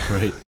way?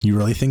 Right. You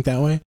really think that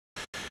way?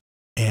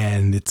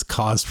 And it's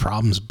caused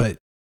problems, but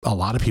a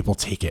lot of people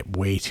take it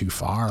way too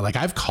far. Like,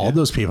 I've called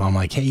those people. I'm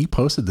like, hey, you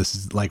posted this.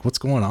 Is like, what's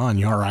going on?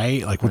 You all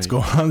right? Like, what's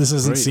going on? This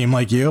doesn't seem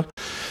like you.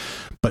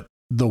 But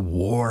the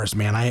wars,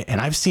 man,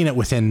 I've seen it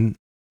within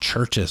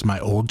churches. My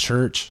old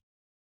church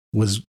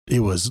was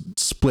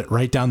split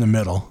right down the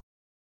middle.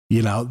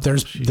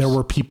 There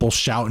were people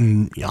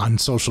shouting on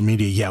social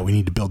media, yeah, we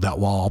need to build that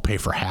wall. I'll pay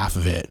for half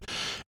of it.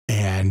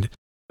 And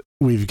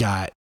we've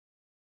got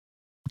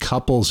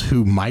couples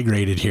who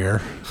immigrated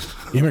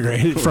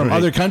from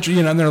other countries,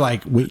 and they're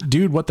like,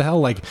 dude, what the hell?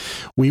 Like,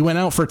 we went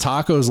out for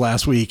tacos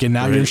last week and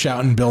now you're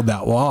shouting, build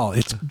that wall.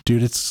 It's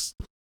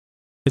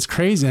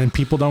crazy, and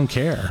people don't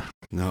care.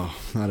 No,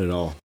 not at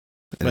all.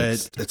 And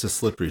but it's a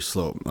slippery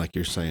slope. Like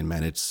you're saying,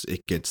 man,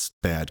 it gets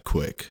bad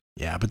quick.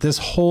 Yeah. But this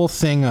whole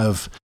thing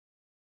of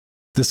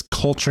this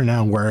culture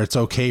now where it's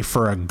okay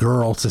for a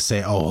girl to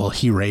say, oh, well,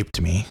 he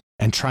raped me,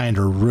 and trying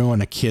to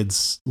ruin a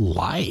kid's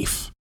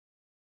life.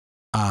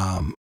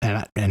 And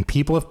and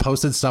people have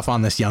posted stuff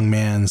on this young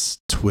man's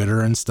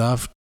Twitter and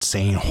stuff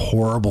saying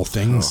horrible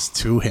things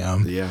to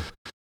him. Yeah.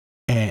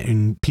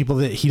 And people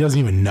that he doesn't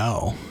even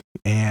know.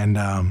 And,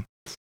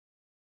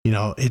 you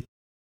know,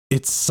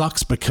 it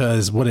sucks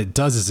because what it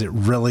does is it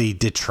really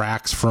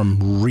detracts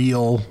from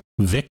real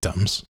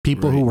victims,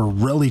 people who were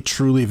really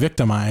truly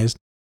victimized.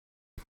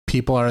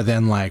 People are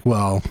then like,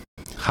 well,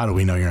 how do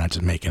we know you're not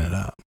just making it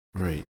up?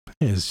 Right.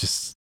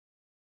 It's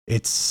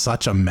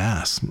such a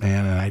mess,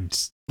 man. And I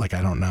just, like,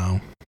 I don't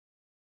know.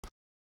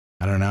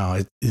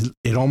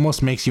 It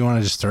almost makes you want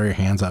to just throw your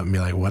hands up and be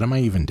like, what am I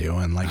even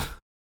doing? Like,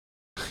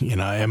 you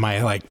know, am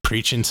I like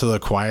preaching to the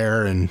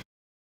choir and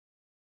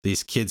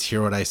these kids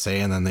hear what I say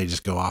and then they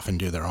just go off and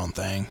do their own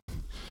thing,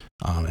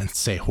 and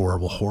say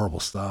horrible, horrible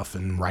stuff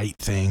and write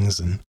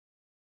things. And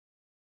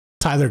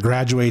Tyler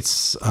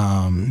graduates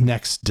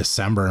next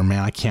December.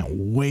 Man, I can't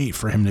wait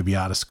for him to be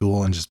out of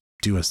school and just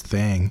do his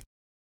thing.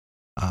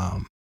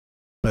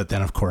 But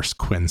then, of course,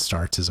 Quinn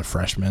starts as a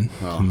freshman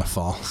in the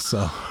fall.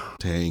 So,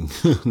 dang,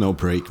 no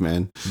break,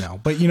 man. No,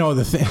 but you know,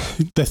 the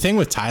thing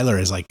with Tyler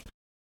is like,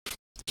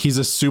 he's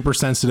a super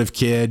sensitive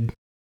kid,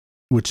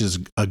 which is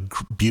a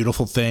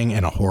beautiful thing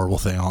and a horrible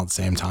thing all at the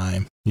same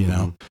time. You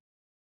know,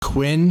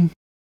 Quinn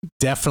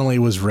definitely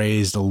was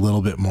raised a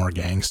little bit more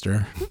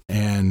gangster,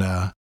 and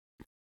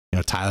you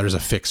know, Tyler's a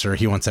fixer.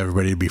 He wants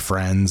everybody to be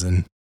friends,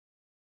 and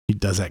he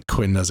does that.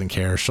 Quinn doesn't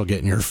care. She'll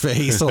get in your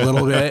face a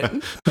little bit.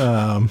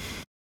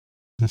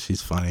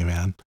 She's funny,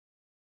 man.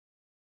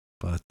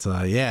 But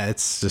yeah,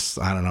 it's just,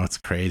 I don't know, it's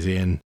crazy.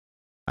 And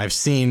I've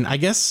seen, I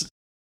guess,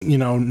 you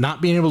know,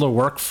 not being able to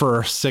work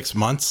for 6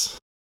 months,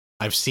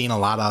 I've seen a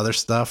lot of other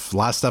stuff. A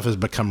lot of stuff has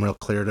become real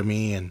clear to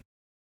me. And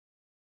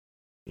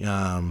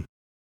a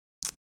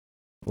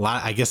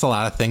lot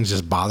of things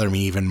just bother me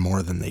even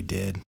more than they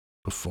did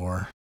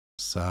before.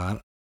 So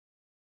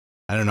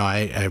I don't know.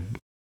 I'm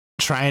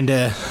trying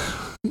to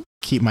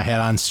keep my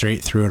head on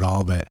straight through it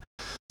all, but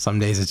some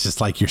days it's just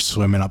like you're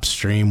swimming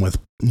upstream with,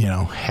 you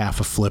know,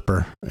 half a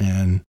flipper,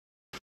 and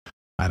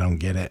I don't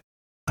get it.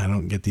 I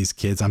don't get these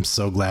kids. I'm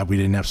so glad we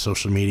didn't have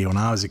social media when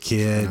I was a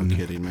kid. No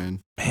kidding,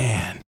 man.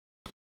 Man.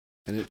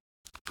 And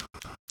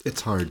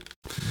it's hard.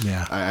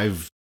 Yeah.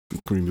 I've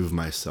removed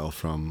myself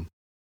from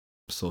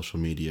social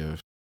media.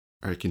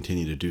 I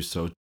continue to do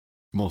so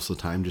most of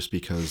the time just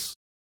because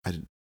I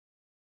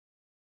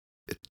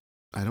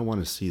don't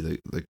want to see the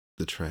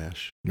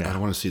trash. Yeah. I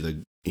don't want to see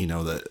the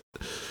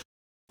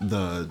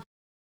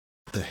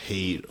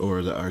hate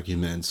or the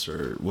arguments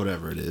or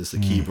whatever it is, the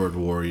keyboard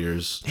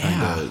warriors trying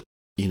to,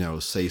 you know,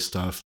 say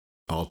stuff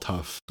all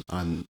tough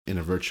in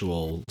a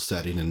virtual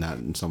setting and not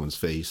in someone's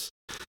face.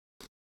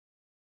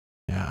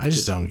 Yeah, I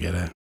just don't get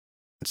it.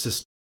 It's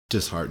just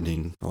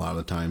disheartening a lot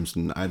of times,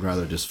 and I'd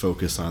rather just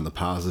focus on the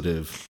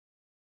positive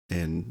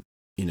and,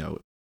 you know,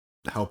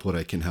 help what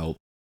I can help,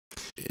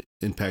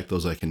 impact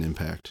those I can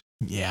impact.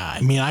 Yeah, I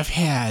mean, I've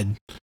had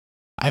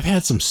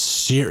some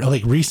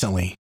like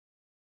recently,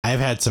 I've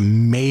had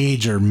some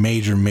major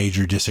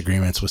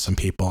disagreements with some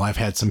people. I've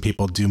had some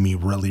people do me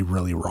really,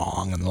 really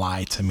wrong and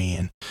lie to me,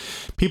 and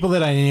people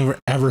that I never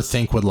ever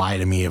think would lie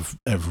to me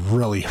have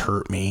really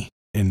hurt me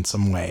in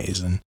some ways,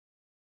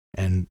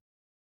 and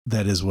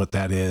that is what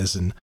that is.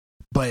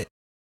 But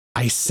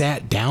I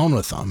sat down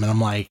with them and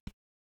I'm like,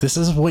 this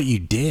is what you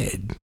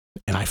did,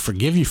 and I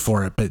forgive you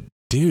for it, but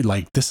dude,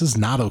 like, this is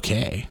not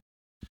okay.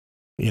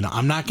 You know,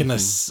 I'm not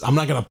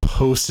gonna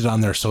post it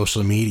on their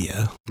social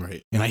media,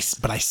 right?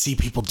 But I see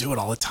people do it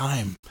all the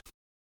time,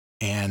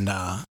 and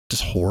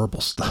just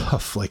horrible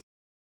stuff. Like,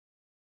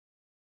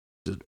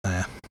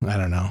 I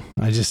don't know.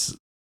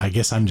 I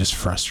guess I'm just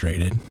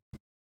frustrated.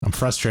 I'm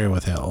frustrated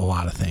with a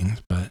lot of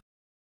things, but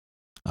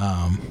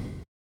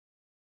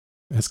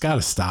it's got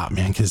to stop,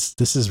 man, because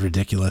this is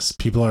ridiculous.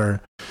 People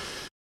are,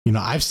 you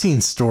know, I've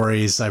seen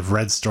stories, I've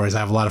read stories. I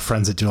have a lot of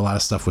friends that do a lot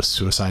of stuff with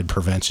suicide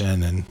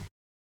prevention, and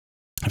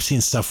I've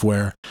seen stuff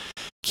where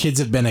kids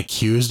have been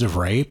accused of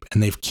rape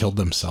and they've killed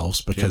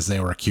themselves because they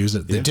were accused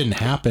of it. It didn't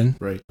happen.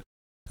 Right.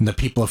 And the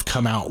people have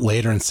come out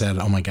later and said,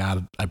 oh my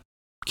God, I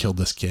killed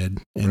this kid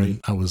and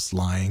I was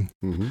lying.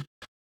 Mm-hmm.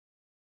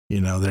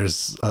 You know, there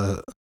was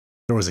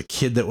a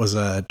kid that was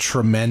a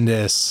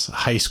tremendous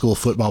high school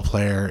football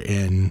player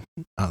in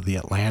the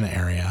Atlanta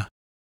area.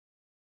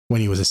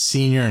 When he was a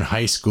senior in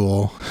high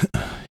school,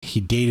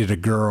 he dated a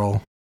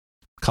girl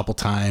a couple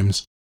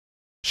times.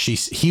 He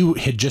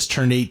had just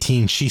turned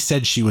 18. She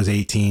said she was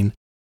 18.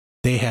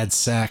 They had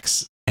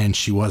sex and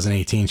she wasn't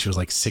 18. She was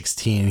like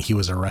 16. He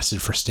was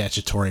arrested for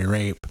statutory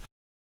rape.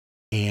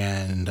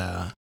 And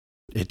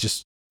it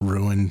just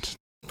ruined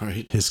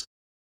his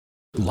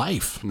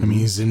life. Mm-hmm. I mean,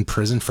 he's in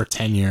prison for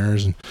 10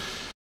 years. And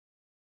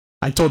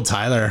I told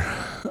Tyler,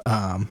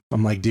 I'm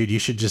like, dude, you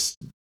should just,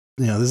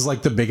 you know, this is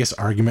like the biggest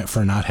argument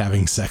for not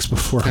having sex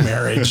before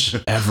marriage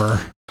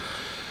ever.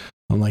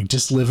 I'm like,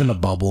 just live in a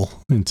bubble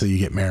until you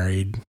get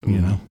married, you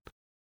know.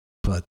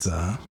 But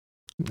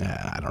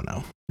I don't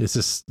know. It's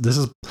just this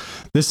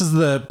is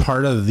the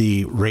part of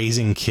the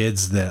raising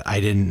kids that I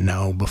didn't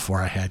know before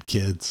I had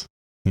kids.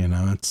 You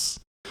know,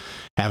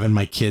 having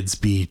my kids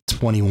be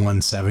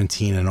 21,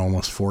 17, and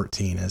almost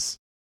 14 is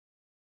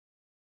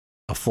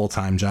a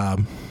full-time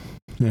job.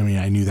 I mean,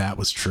 I knew that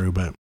was true,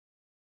 but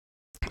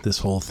this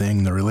whole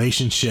thing, the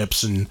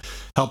relationships and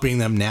helping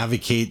them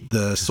navigate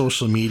the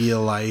social media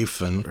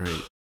life and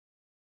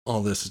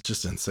all this is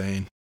just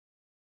insane.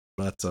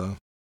 But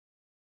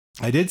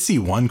I did see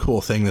one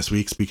cool thing this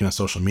week, speaking of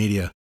social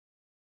media.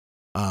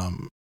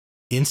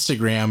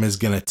 Instagram is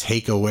going to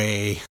take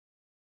away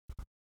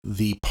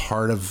the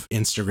part of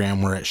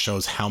Instagram where it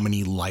shows how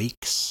many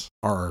likes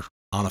are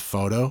on a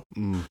photo.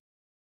 You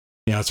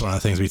know, it's one of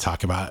the things we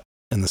talk about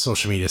in the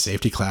social media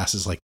safety class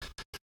is like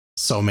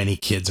so many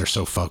kids are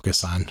so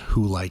focused on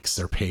who likes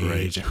their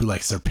page, who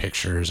likes their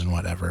pictures and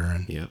whatever.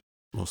 And yeah,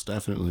 most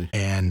definitely.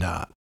 And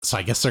so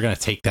I guess they're going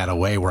to take that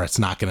away where it's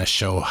not going to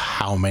show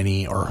how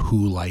many or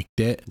who liked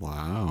it.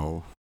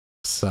 Wow.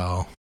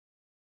 So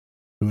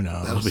who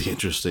knows? That'll be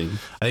interesting.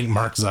 I think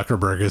Mark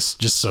Zuckerberg is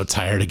just so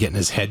tired of getting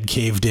his head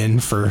caved in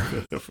for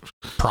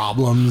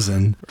problems.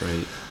 And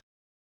I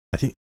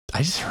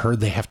just heard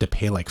they have to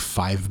pay like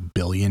 $5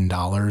 billion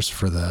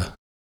for the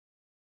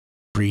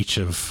breach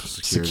of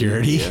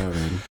security. Yeah,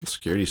 man.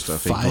 Security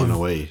stuff ain't going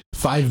away.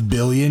 $5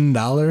 billion?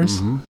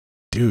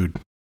 Dude,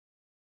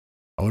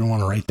 I wouldn't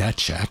want to write that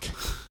check.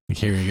 Like,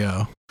 here you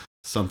go.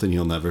 Something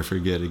you'll never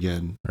forget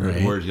again.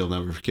 Right. A word you'll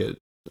never forget.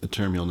 A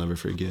term you'll never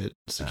forget.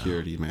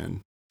 Security,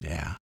 man.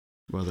 Yeah.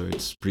 Whether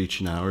it's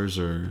breaching hours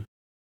or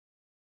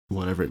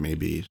whatever it may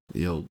be,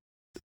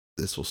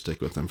 this will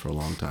stick with them for a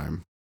long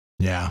time.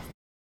 Yeah.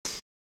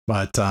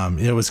 But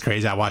it was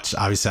crazy. I watch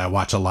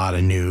a lot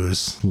of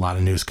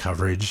news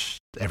coverage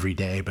every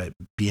day, but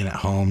being at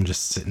home,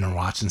 just sitting and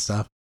watching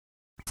stuff.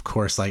 Of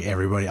course, like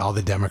everybody, all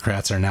the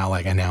Democrats are now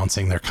like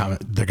announcing they're going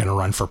to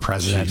run for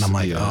president. And I'm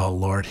like, oh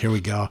Lord, here we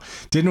go.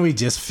 Didn't we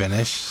just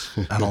finish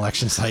an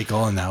election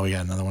cycle and now we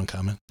got another one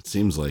coming? It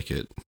seems like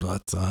it.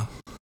 But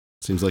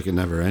seems like it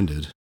never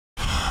ended.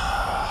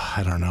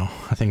 I don't know.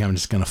 I think I'm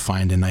just going to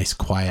find a nice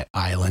quiet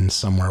island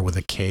somewhere with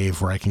a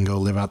cave where I can go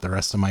live out the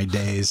rest of my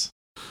days.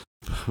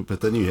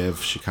 But then you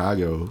have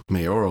Chicago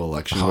mayoral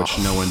election, which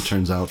no one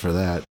turns out for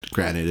that.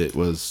 Granted, it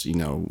was,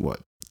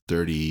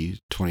 30,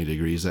 20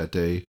 degrees that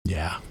day.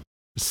 Yeah.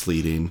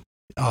 Sleeting.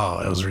 Oh,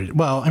 it was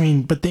well,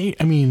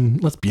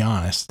 let's be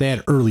honest. They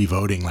had early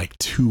voting like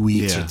 2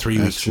 weeks or 3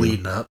 weeks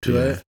leading up to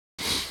it.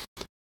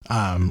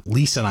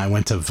 Lisa and I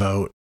went to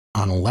vote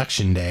on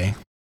election day,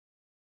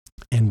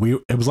 and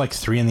it was like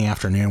 3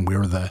 p.m. We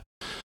were the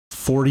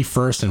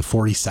 41st and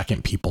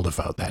 42nd people to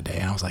vote that day.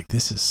 And I was like,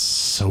 this is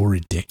so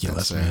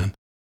ridiculous, man.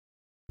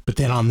 But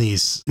then on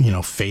these,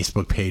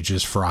 Facebook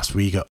pages for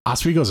Oswego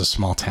is a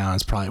small town.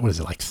 It's probably,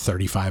 like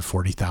 35,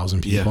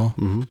 40,000 people.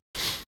 Yeah. Mm-hmm.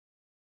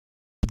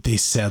 They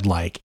said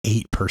like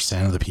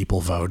 8% of the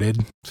people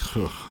voted.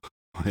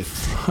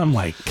 I'm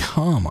like,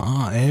 come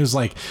on. And it was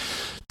like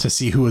to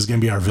see who was going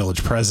to be our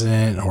village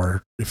president,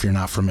 or if you're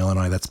not from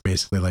Illinois, that's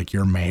basically like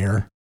your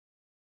mayor.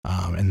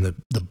 And the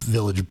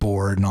village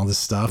board and all this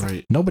stuff.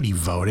 Right. Nobody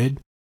voted.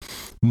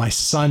 My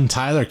son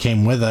Tyler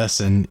came with us,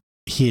 and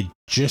he had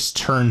just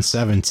turned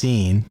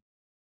 17.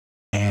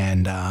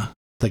 And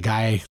the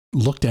guy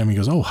looked at him. He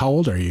goes, "Oh, how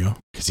old are you?"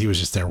 Because he was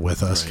just there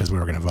with us because we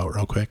were going to vote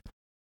real quick.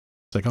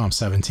 It's like, "Oh, I'm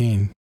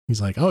 17."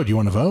 He's like, "Oh, do you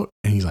want to vote?"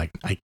 And he's like,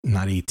 "I'm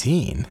not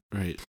 18."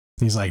 Right.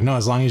 He's like, "No,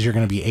 as long as you're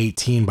going to be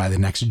 18 by the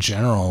next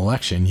general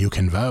election, you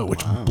can vote,"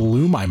 which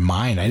blew my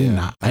mind. I didn't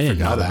know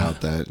about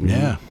that. Mm-hmm.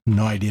 Yeah,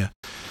 no idea.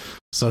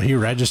 So he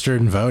registered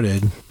and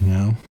voted,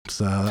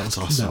 so that's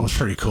awesome. That was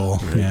pretty cool.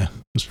 Right. Yeah,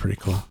 it was pretty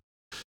cool.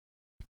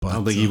 But I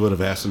don't think he would have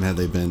asked them had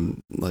they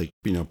been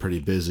pretty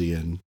busy,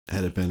 and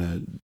had it been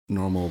a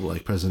normal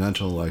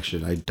presidential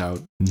election. I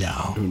doubt.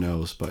 No. Who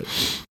knows? But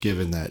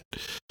given that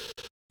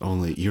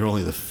you're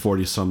only the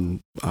 40-some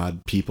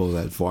odd people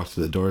that walked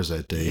through the doors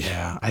that day.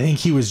 Yeah, I think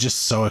he was just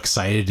so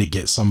excited to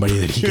get somebody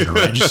that he could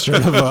register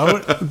to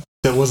vote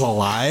that was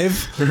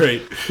alive.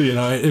 Right.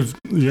 If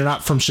you're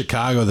not from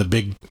Chicago, the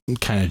big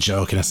kind of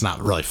joke, and it's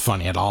not really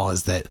funny at all,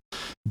 is that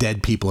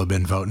dead people have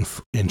been voting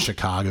in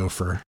Chicago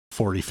for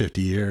 40,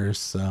 50 years.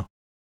 So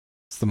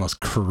it's the most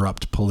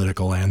corrupt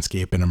political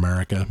landscape in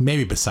America,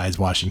 maybe besides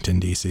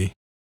Washington, D.C.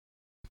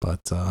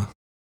 But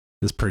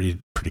it's pretty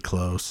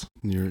close.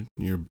 Your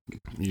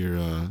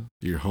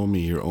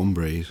homie, your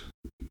hombre,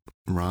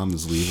 Ram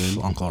is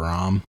leaving. Uncle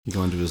Ram. You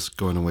going to his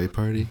going away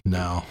party?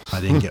 No,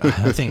 I didn't get.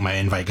 I think my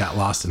invite got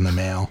lost in the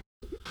mail.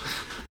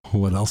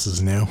 What else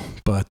is new?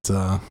 But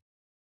yeah,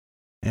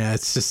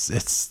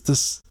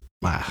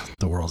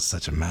 the world's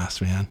such a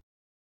mess, man.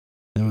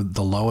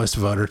 The lowest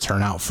voter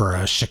turnout for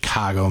a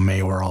Chicago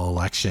mayoral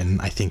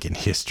election, I think, in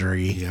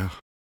history. Yeah.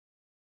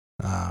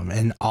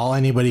 And all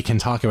anybody can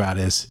talk about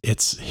is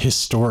it's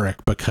historic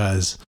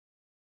because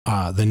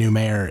the new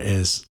mayor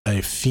is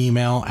a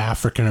female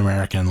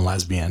African-American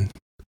lesbian.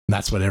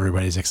 That's what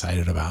everybody's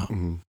excited about.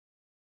 Mm-hmm.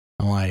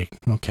 I'm like,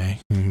 okay,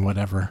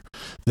 whatever.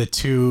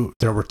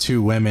 There were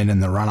 2 women in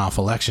the runoff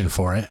election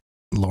for it,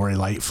 Lori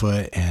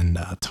Lightfoot and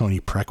Toni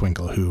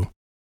Preckwinkle,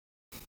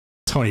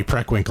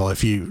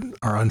 if you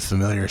are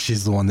unfamiliar,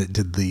 she's the one that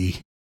did the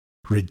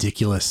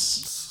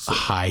ridiculous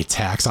high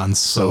tax on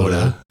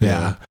soda.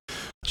 Yeah.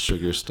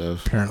 Sugar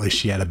stuff. Apparently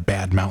she had a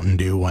bad Mountain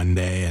Dew one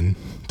day and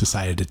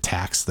decided to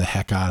tax the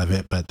heck out of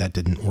it, but that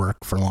didn't work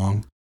for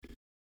long.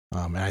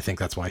 And I think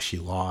that's why she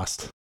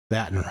lost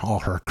that and all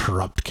her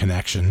corrupt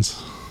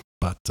connections.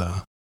 But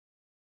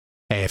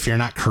hey, if you're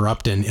not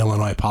corrupt in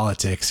Illinois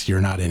politics,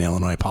 you're not in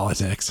Illinois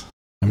politics.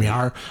 I mean,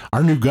 our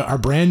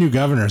brand new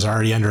governor is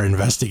already under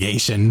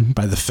investigation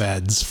by the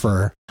feds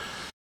for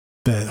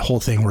the whole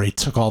thing where he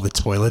took all the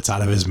toilets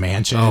out of his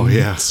mansion. Oh,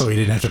 yeah. So he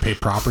didn't have to pay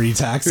property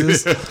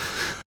taxes.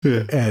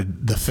 Yeah.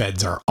 And the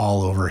feds are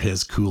all over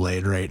his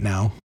Kool-Aid right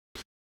now.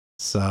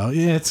 So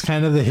yeah, it's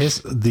kind of the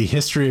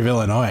history of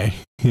Illinois.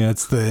 Yeah,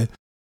 it's the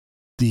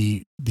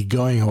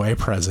going away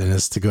present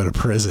is to go to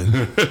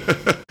prison.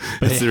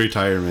 It's the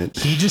retirement.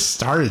 He just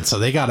started, so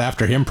they got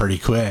after him pretty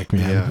quick,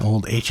 man. Yeah.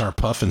 Old HR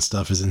Puff and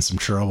stuff is in some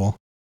trouble.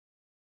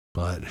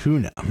 But who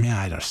knows? I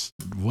mean,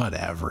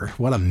 whatever.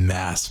 What a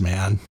mess,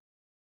 man.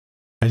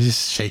 I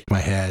just shake my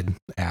head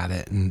at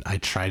it, and I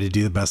try to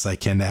do the best I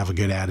can to have a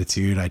good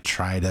attitude. I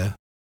try to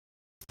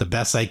the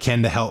best I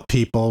can to help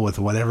people with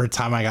whatever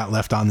time I got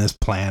left on this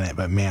planet.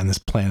 But man, this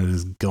planet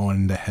is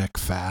going to heck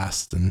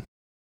fast, and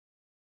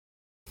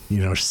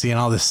seeing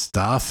all this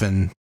stuff,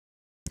 and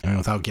I mean,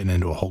 without getting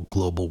into a whole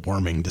global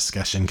warming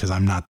discussion, because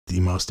I'm not the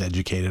most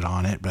educated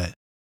on it, but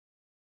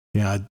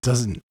it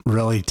doesn't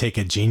really take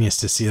a genius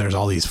to see there's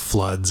all these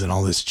floods and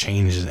all this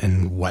change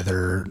in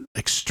weather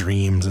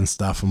extremes and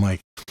stuff. I'm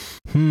like,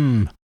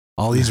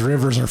 all these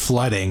rivers are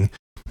flooding.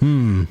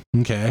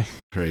 Okay.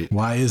 Right.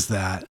 Why is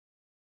that?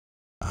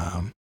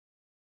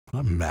 What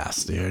a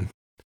mess, dude.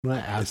 What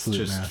an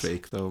absolute It's just mess.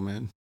 fake though,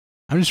 man.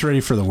 I'm just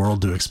ready for the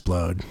world to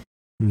explode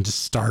and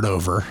just start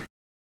over.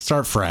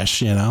 Start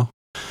fresh,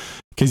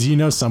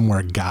 because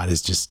somewhere God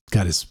has just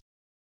got his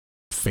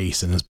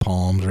face in his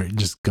palms, right?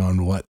 Just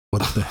going, what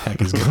the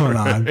heck is going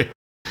on? Right.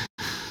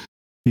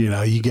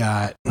 You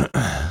got,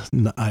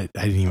 I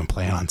didn't even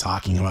plan on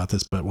talking about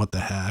this, but what the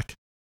heck?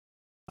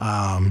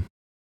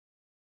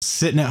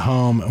 Sitting at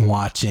home and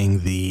watching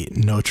the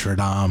Notre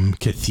Dame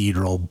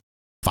Cathedral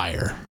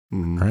fire,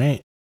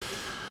 right?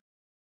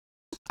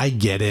 I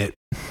get it.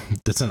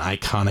 That's an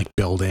iconic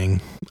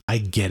building. I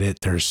get it.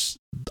 There's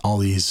all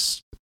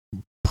these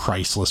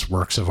priceless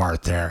works of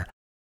art there.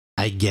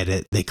 I get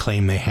it. They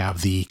claim they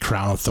have the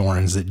crown of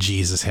thorns that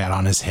Jesus had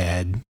on his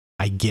head.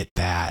 I get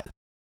that.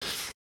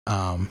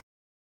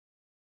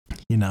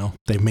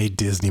 They've made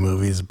Disney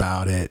movies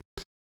about it.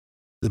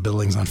 The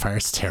building's on fire.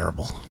 It's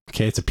terrible.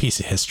 Okay, it's a piece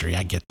of history.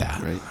 I get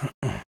that.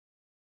 Right.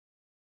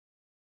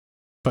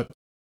 But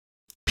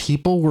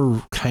people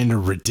were kind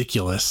of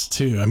ridiculous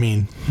too. I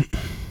mean,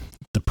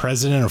 the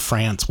president of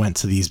France went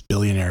to these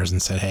billionaires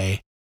and said,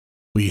 "Hey,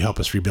 will you help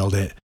us rebuild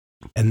it?"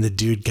 And the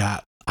dude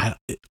got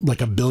like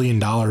 $1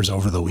 billion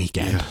over the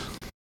weekend. Yeah.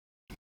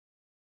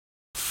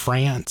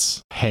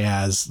 France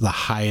has the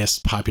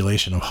highest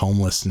population of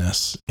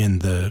homelessness in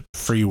the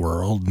free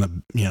world,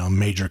 in the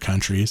major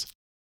countries.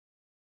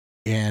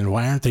 And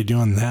why aren't they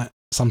doing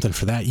something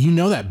for that?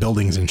 That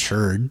building's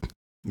insured.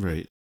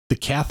 Right. The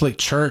Catholic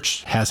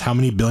Church has how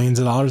many billions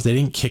of dollars? They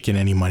didn't kick in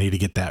any money to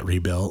get that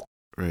rebuilt.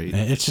 Right.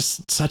 And it's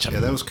just such a...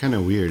 Yeah, that was kind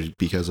of weird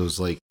because it was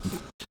like,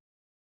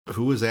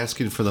 who was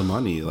asking for the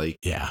money? Like,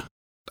 yeah.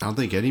 I don't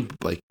think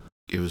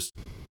it was,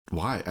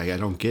 why? I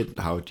don't get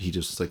how he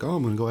just like, oh,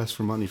 I'm going to go ask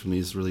for money from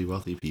these really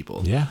wealthy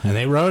people. Yeah. And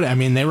they wrote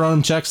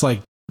him checks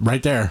like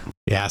right there.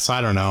 Yeah. So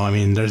I don't know. I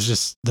mean,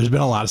 there's been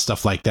a lot of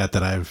stuff like that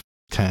I've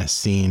kind of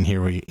seen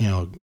here, where,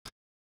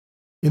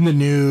 in the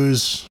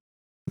news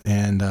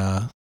and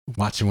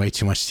watching way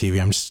too much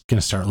TV. I'm just going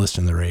to start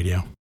listening to the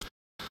radio,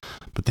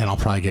 but then I'll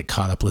probably get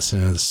caught up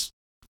listening to the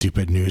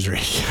stupid news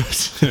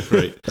radios.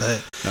 Right.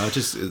 No,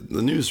 just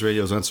the news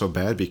radio is not so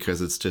bad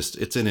because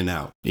it's in and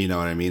out. You know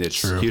what I mean? It's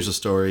True. Here's a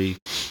story.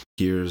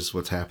 Here's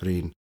what's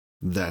happening.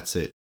 That's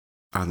it.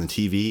 On the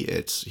TV,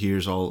 it's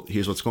here's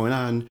what's going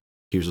on.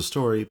 Here's a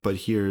story, but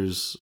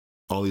here's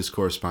all these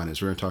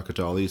correspondents. We're going to talk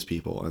to all these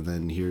people, and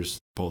then here's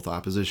both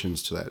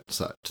oppositions to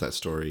that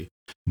story.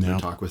 We're going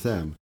to talk with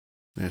them.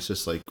 And it's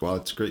just like, well,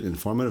 it's great and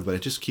informative, but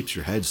it just keeps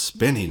your head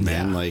spinning,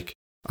 man. Yeah. Like,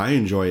 I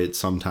enjoy it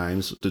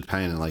sometimes,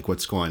 depending on like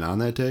what's going on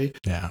that day.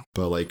 Yeah.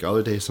 But like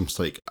other days, I'm just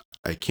like,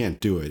 I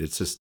can't do it. It's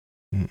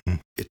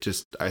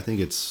just, I think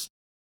it's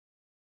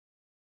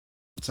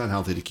not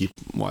healthy to keep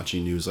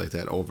watching news like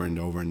that over and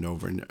over and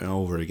over and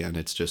over again.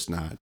 It's just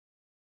not.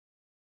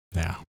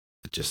 Yeah.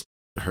 It just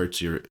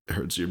hurts your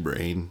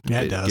brain.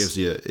 Yeah, it does.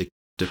 It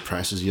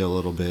depresses you a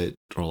little bit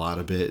or a lot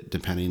of bit,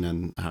 depending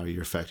on how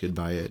you're affected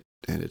by it.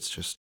 And it's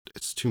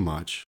too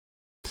much.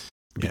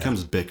 It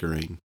becomes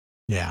bickering.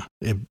 Yeah.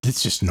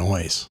 It's just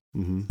noise.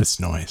 Mm-hmm. It's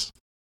noise.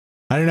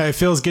 I don't know. It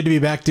feels good to be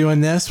back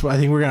doing this. I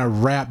think we're going to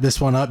wrap this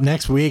one up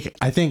next week.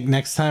 I think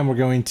next time we're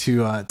going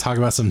to talk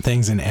about some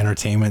things in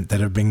entertainment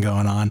that have been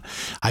going on.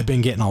 I've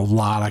been getting a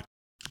lot of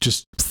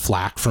just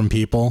flack from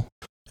people,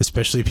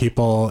 especially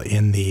people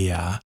in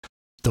the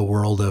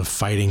world of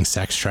fighting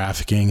sex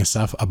trafficking and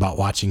stuff, about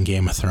watching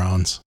Game of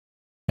Thrones.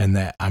 and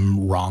that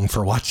I'm wrong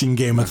for watching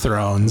Game of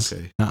Thrones.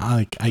 Okay.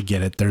 I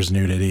get it. There's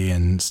nudity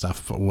and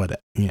stuff, but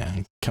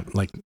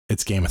like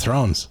it's Game of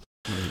Thrones.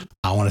 Right.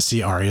 I want to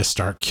see Arya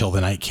Stark kill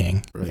the Night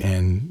King, Right.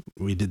 and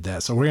we did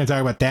that. So we're going to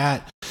talk about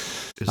that.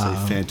 It's a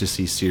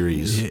fantasy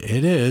series.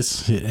 It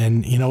is,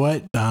 and you know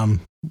what?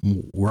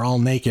 We're all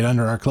naked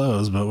under our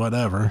clothes, but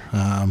whatever.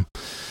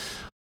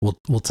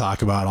 We'll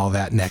talk about all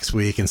that next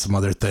week and some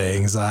other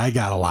things. I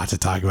got a lot to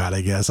talk about,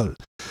 I guess.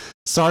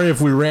 Sorry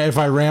if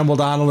I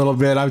rambled on a little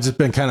bit. I've just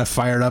been kind of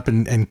fired up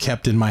and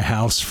kept in my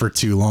house for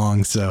too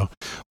long. So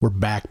we're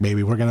back,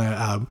 baby. We're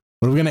gonna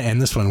what are we gonna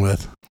end this one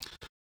with?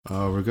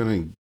 We're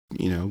gonna,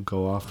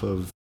 go off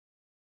of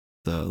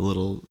the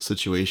little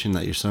situation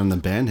that your son in the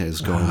band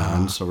has going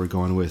on. So we're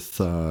going with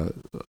a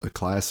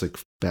classic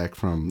back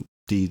from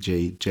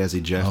DJ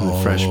Jazzy Jeff and the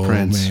Fresh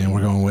Prince. Man,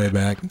 we're going way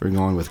back. We're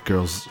going with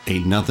Girls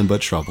Ain't Nothing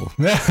But Trouble.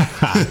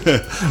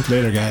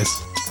 Later, guys.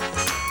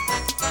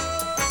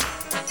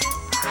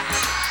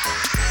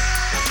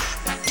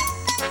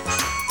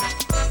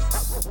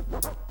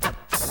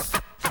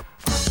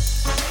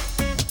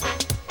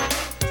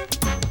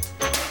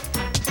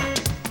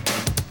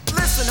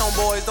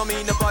 Homeboys don't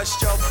mean to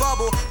bust your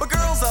bubble, but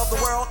girls of the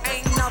world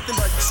ain't nothing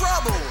but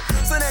trouble.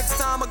 So next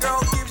time a girl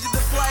gives you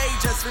the play,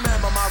 just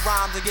remember my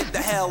rhyme to get the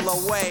hell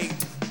away.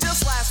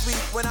 Just last week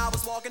when I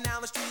was walking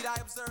down the street, I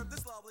observed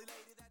this lovely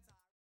lady.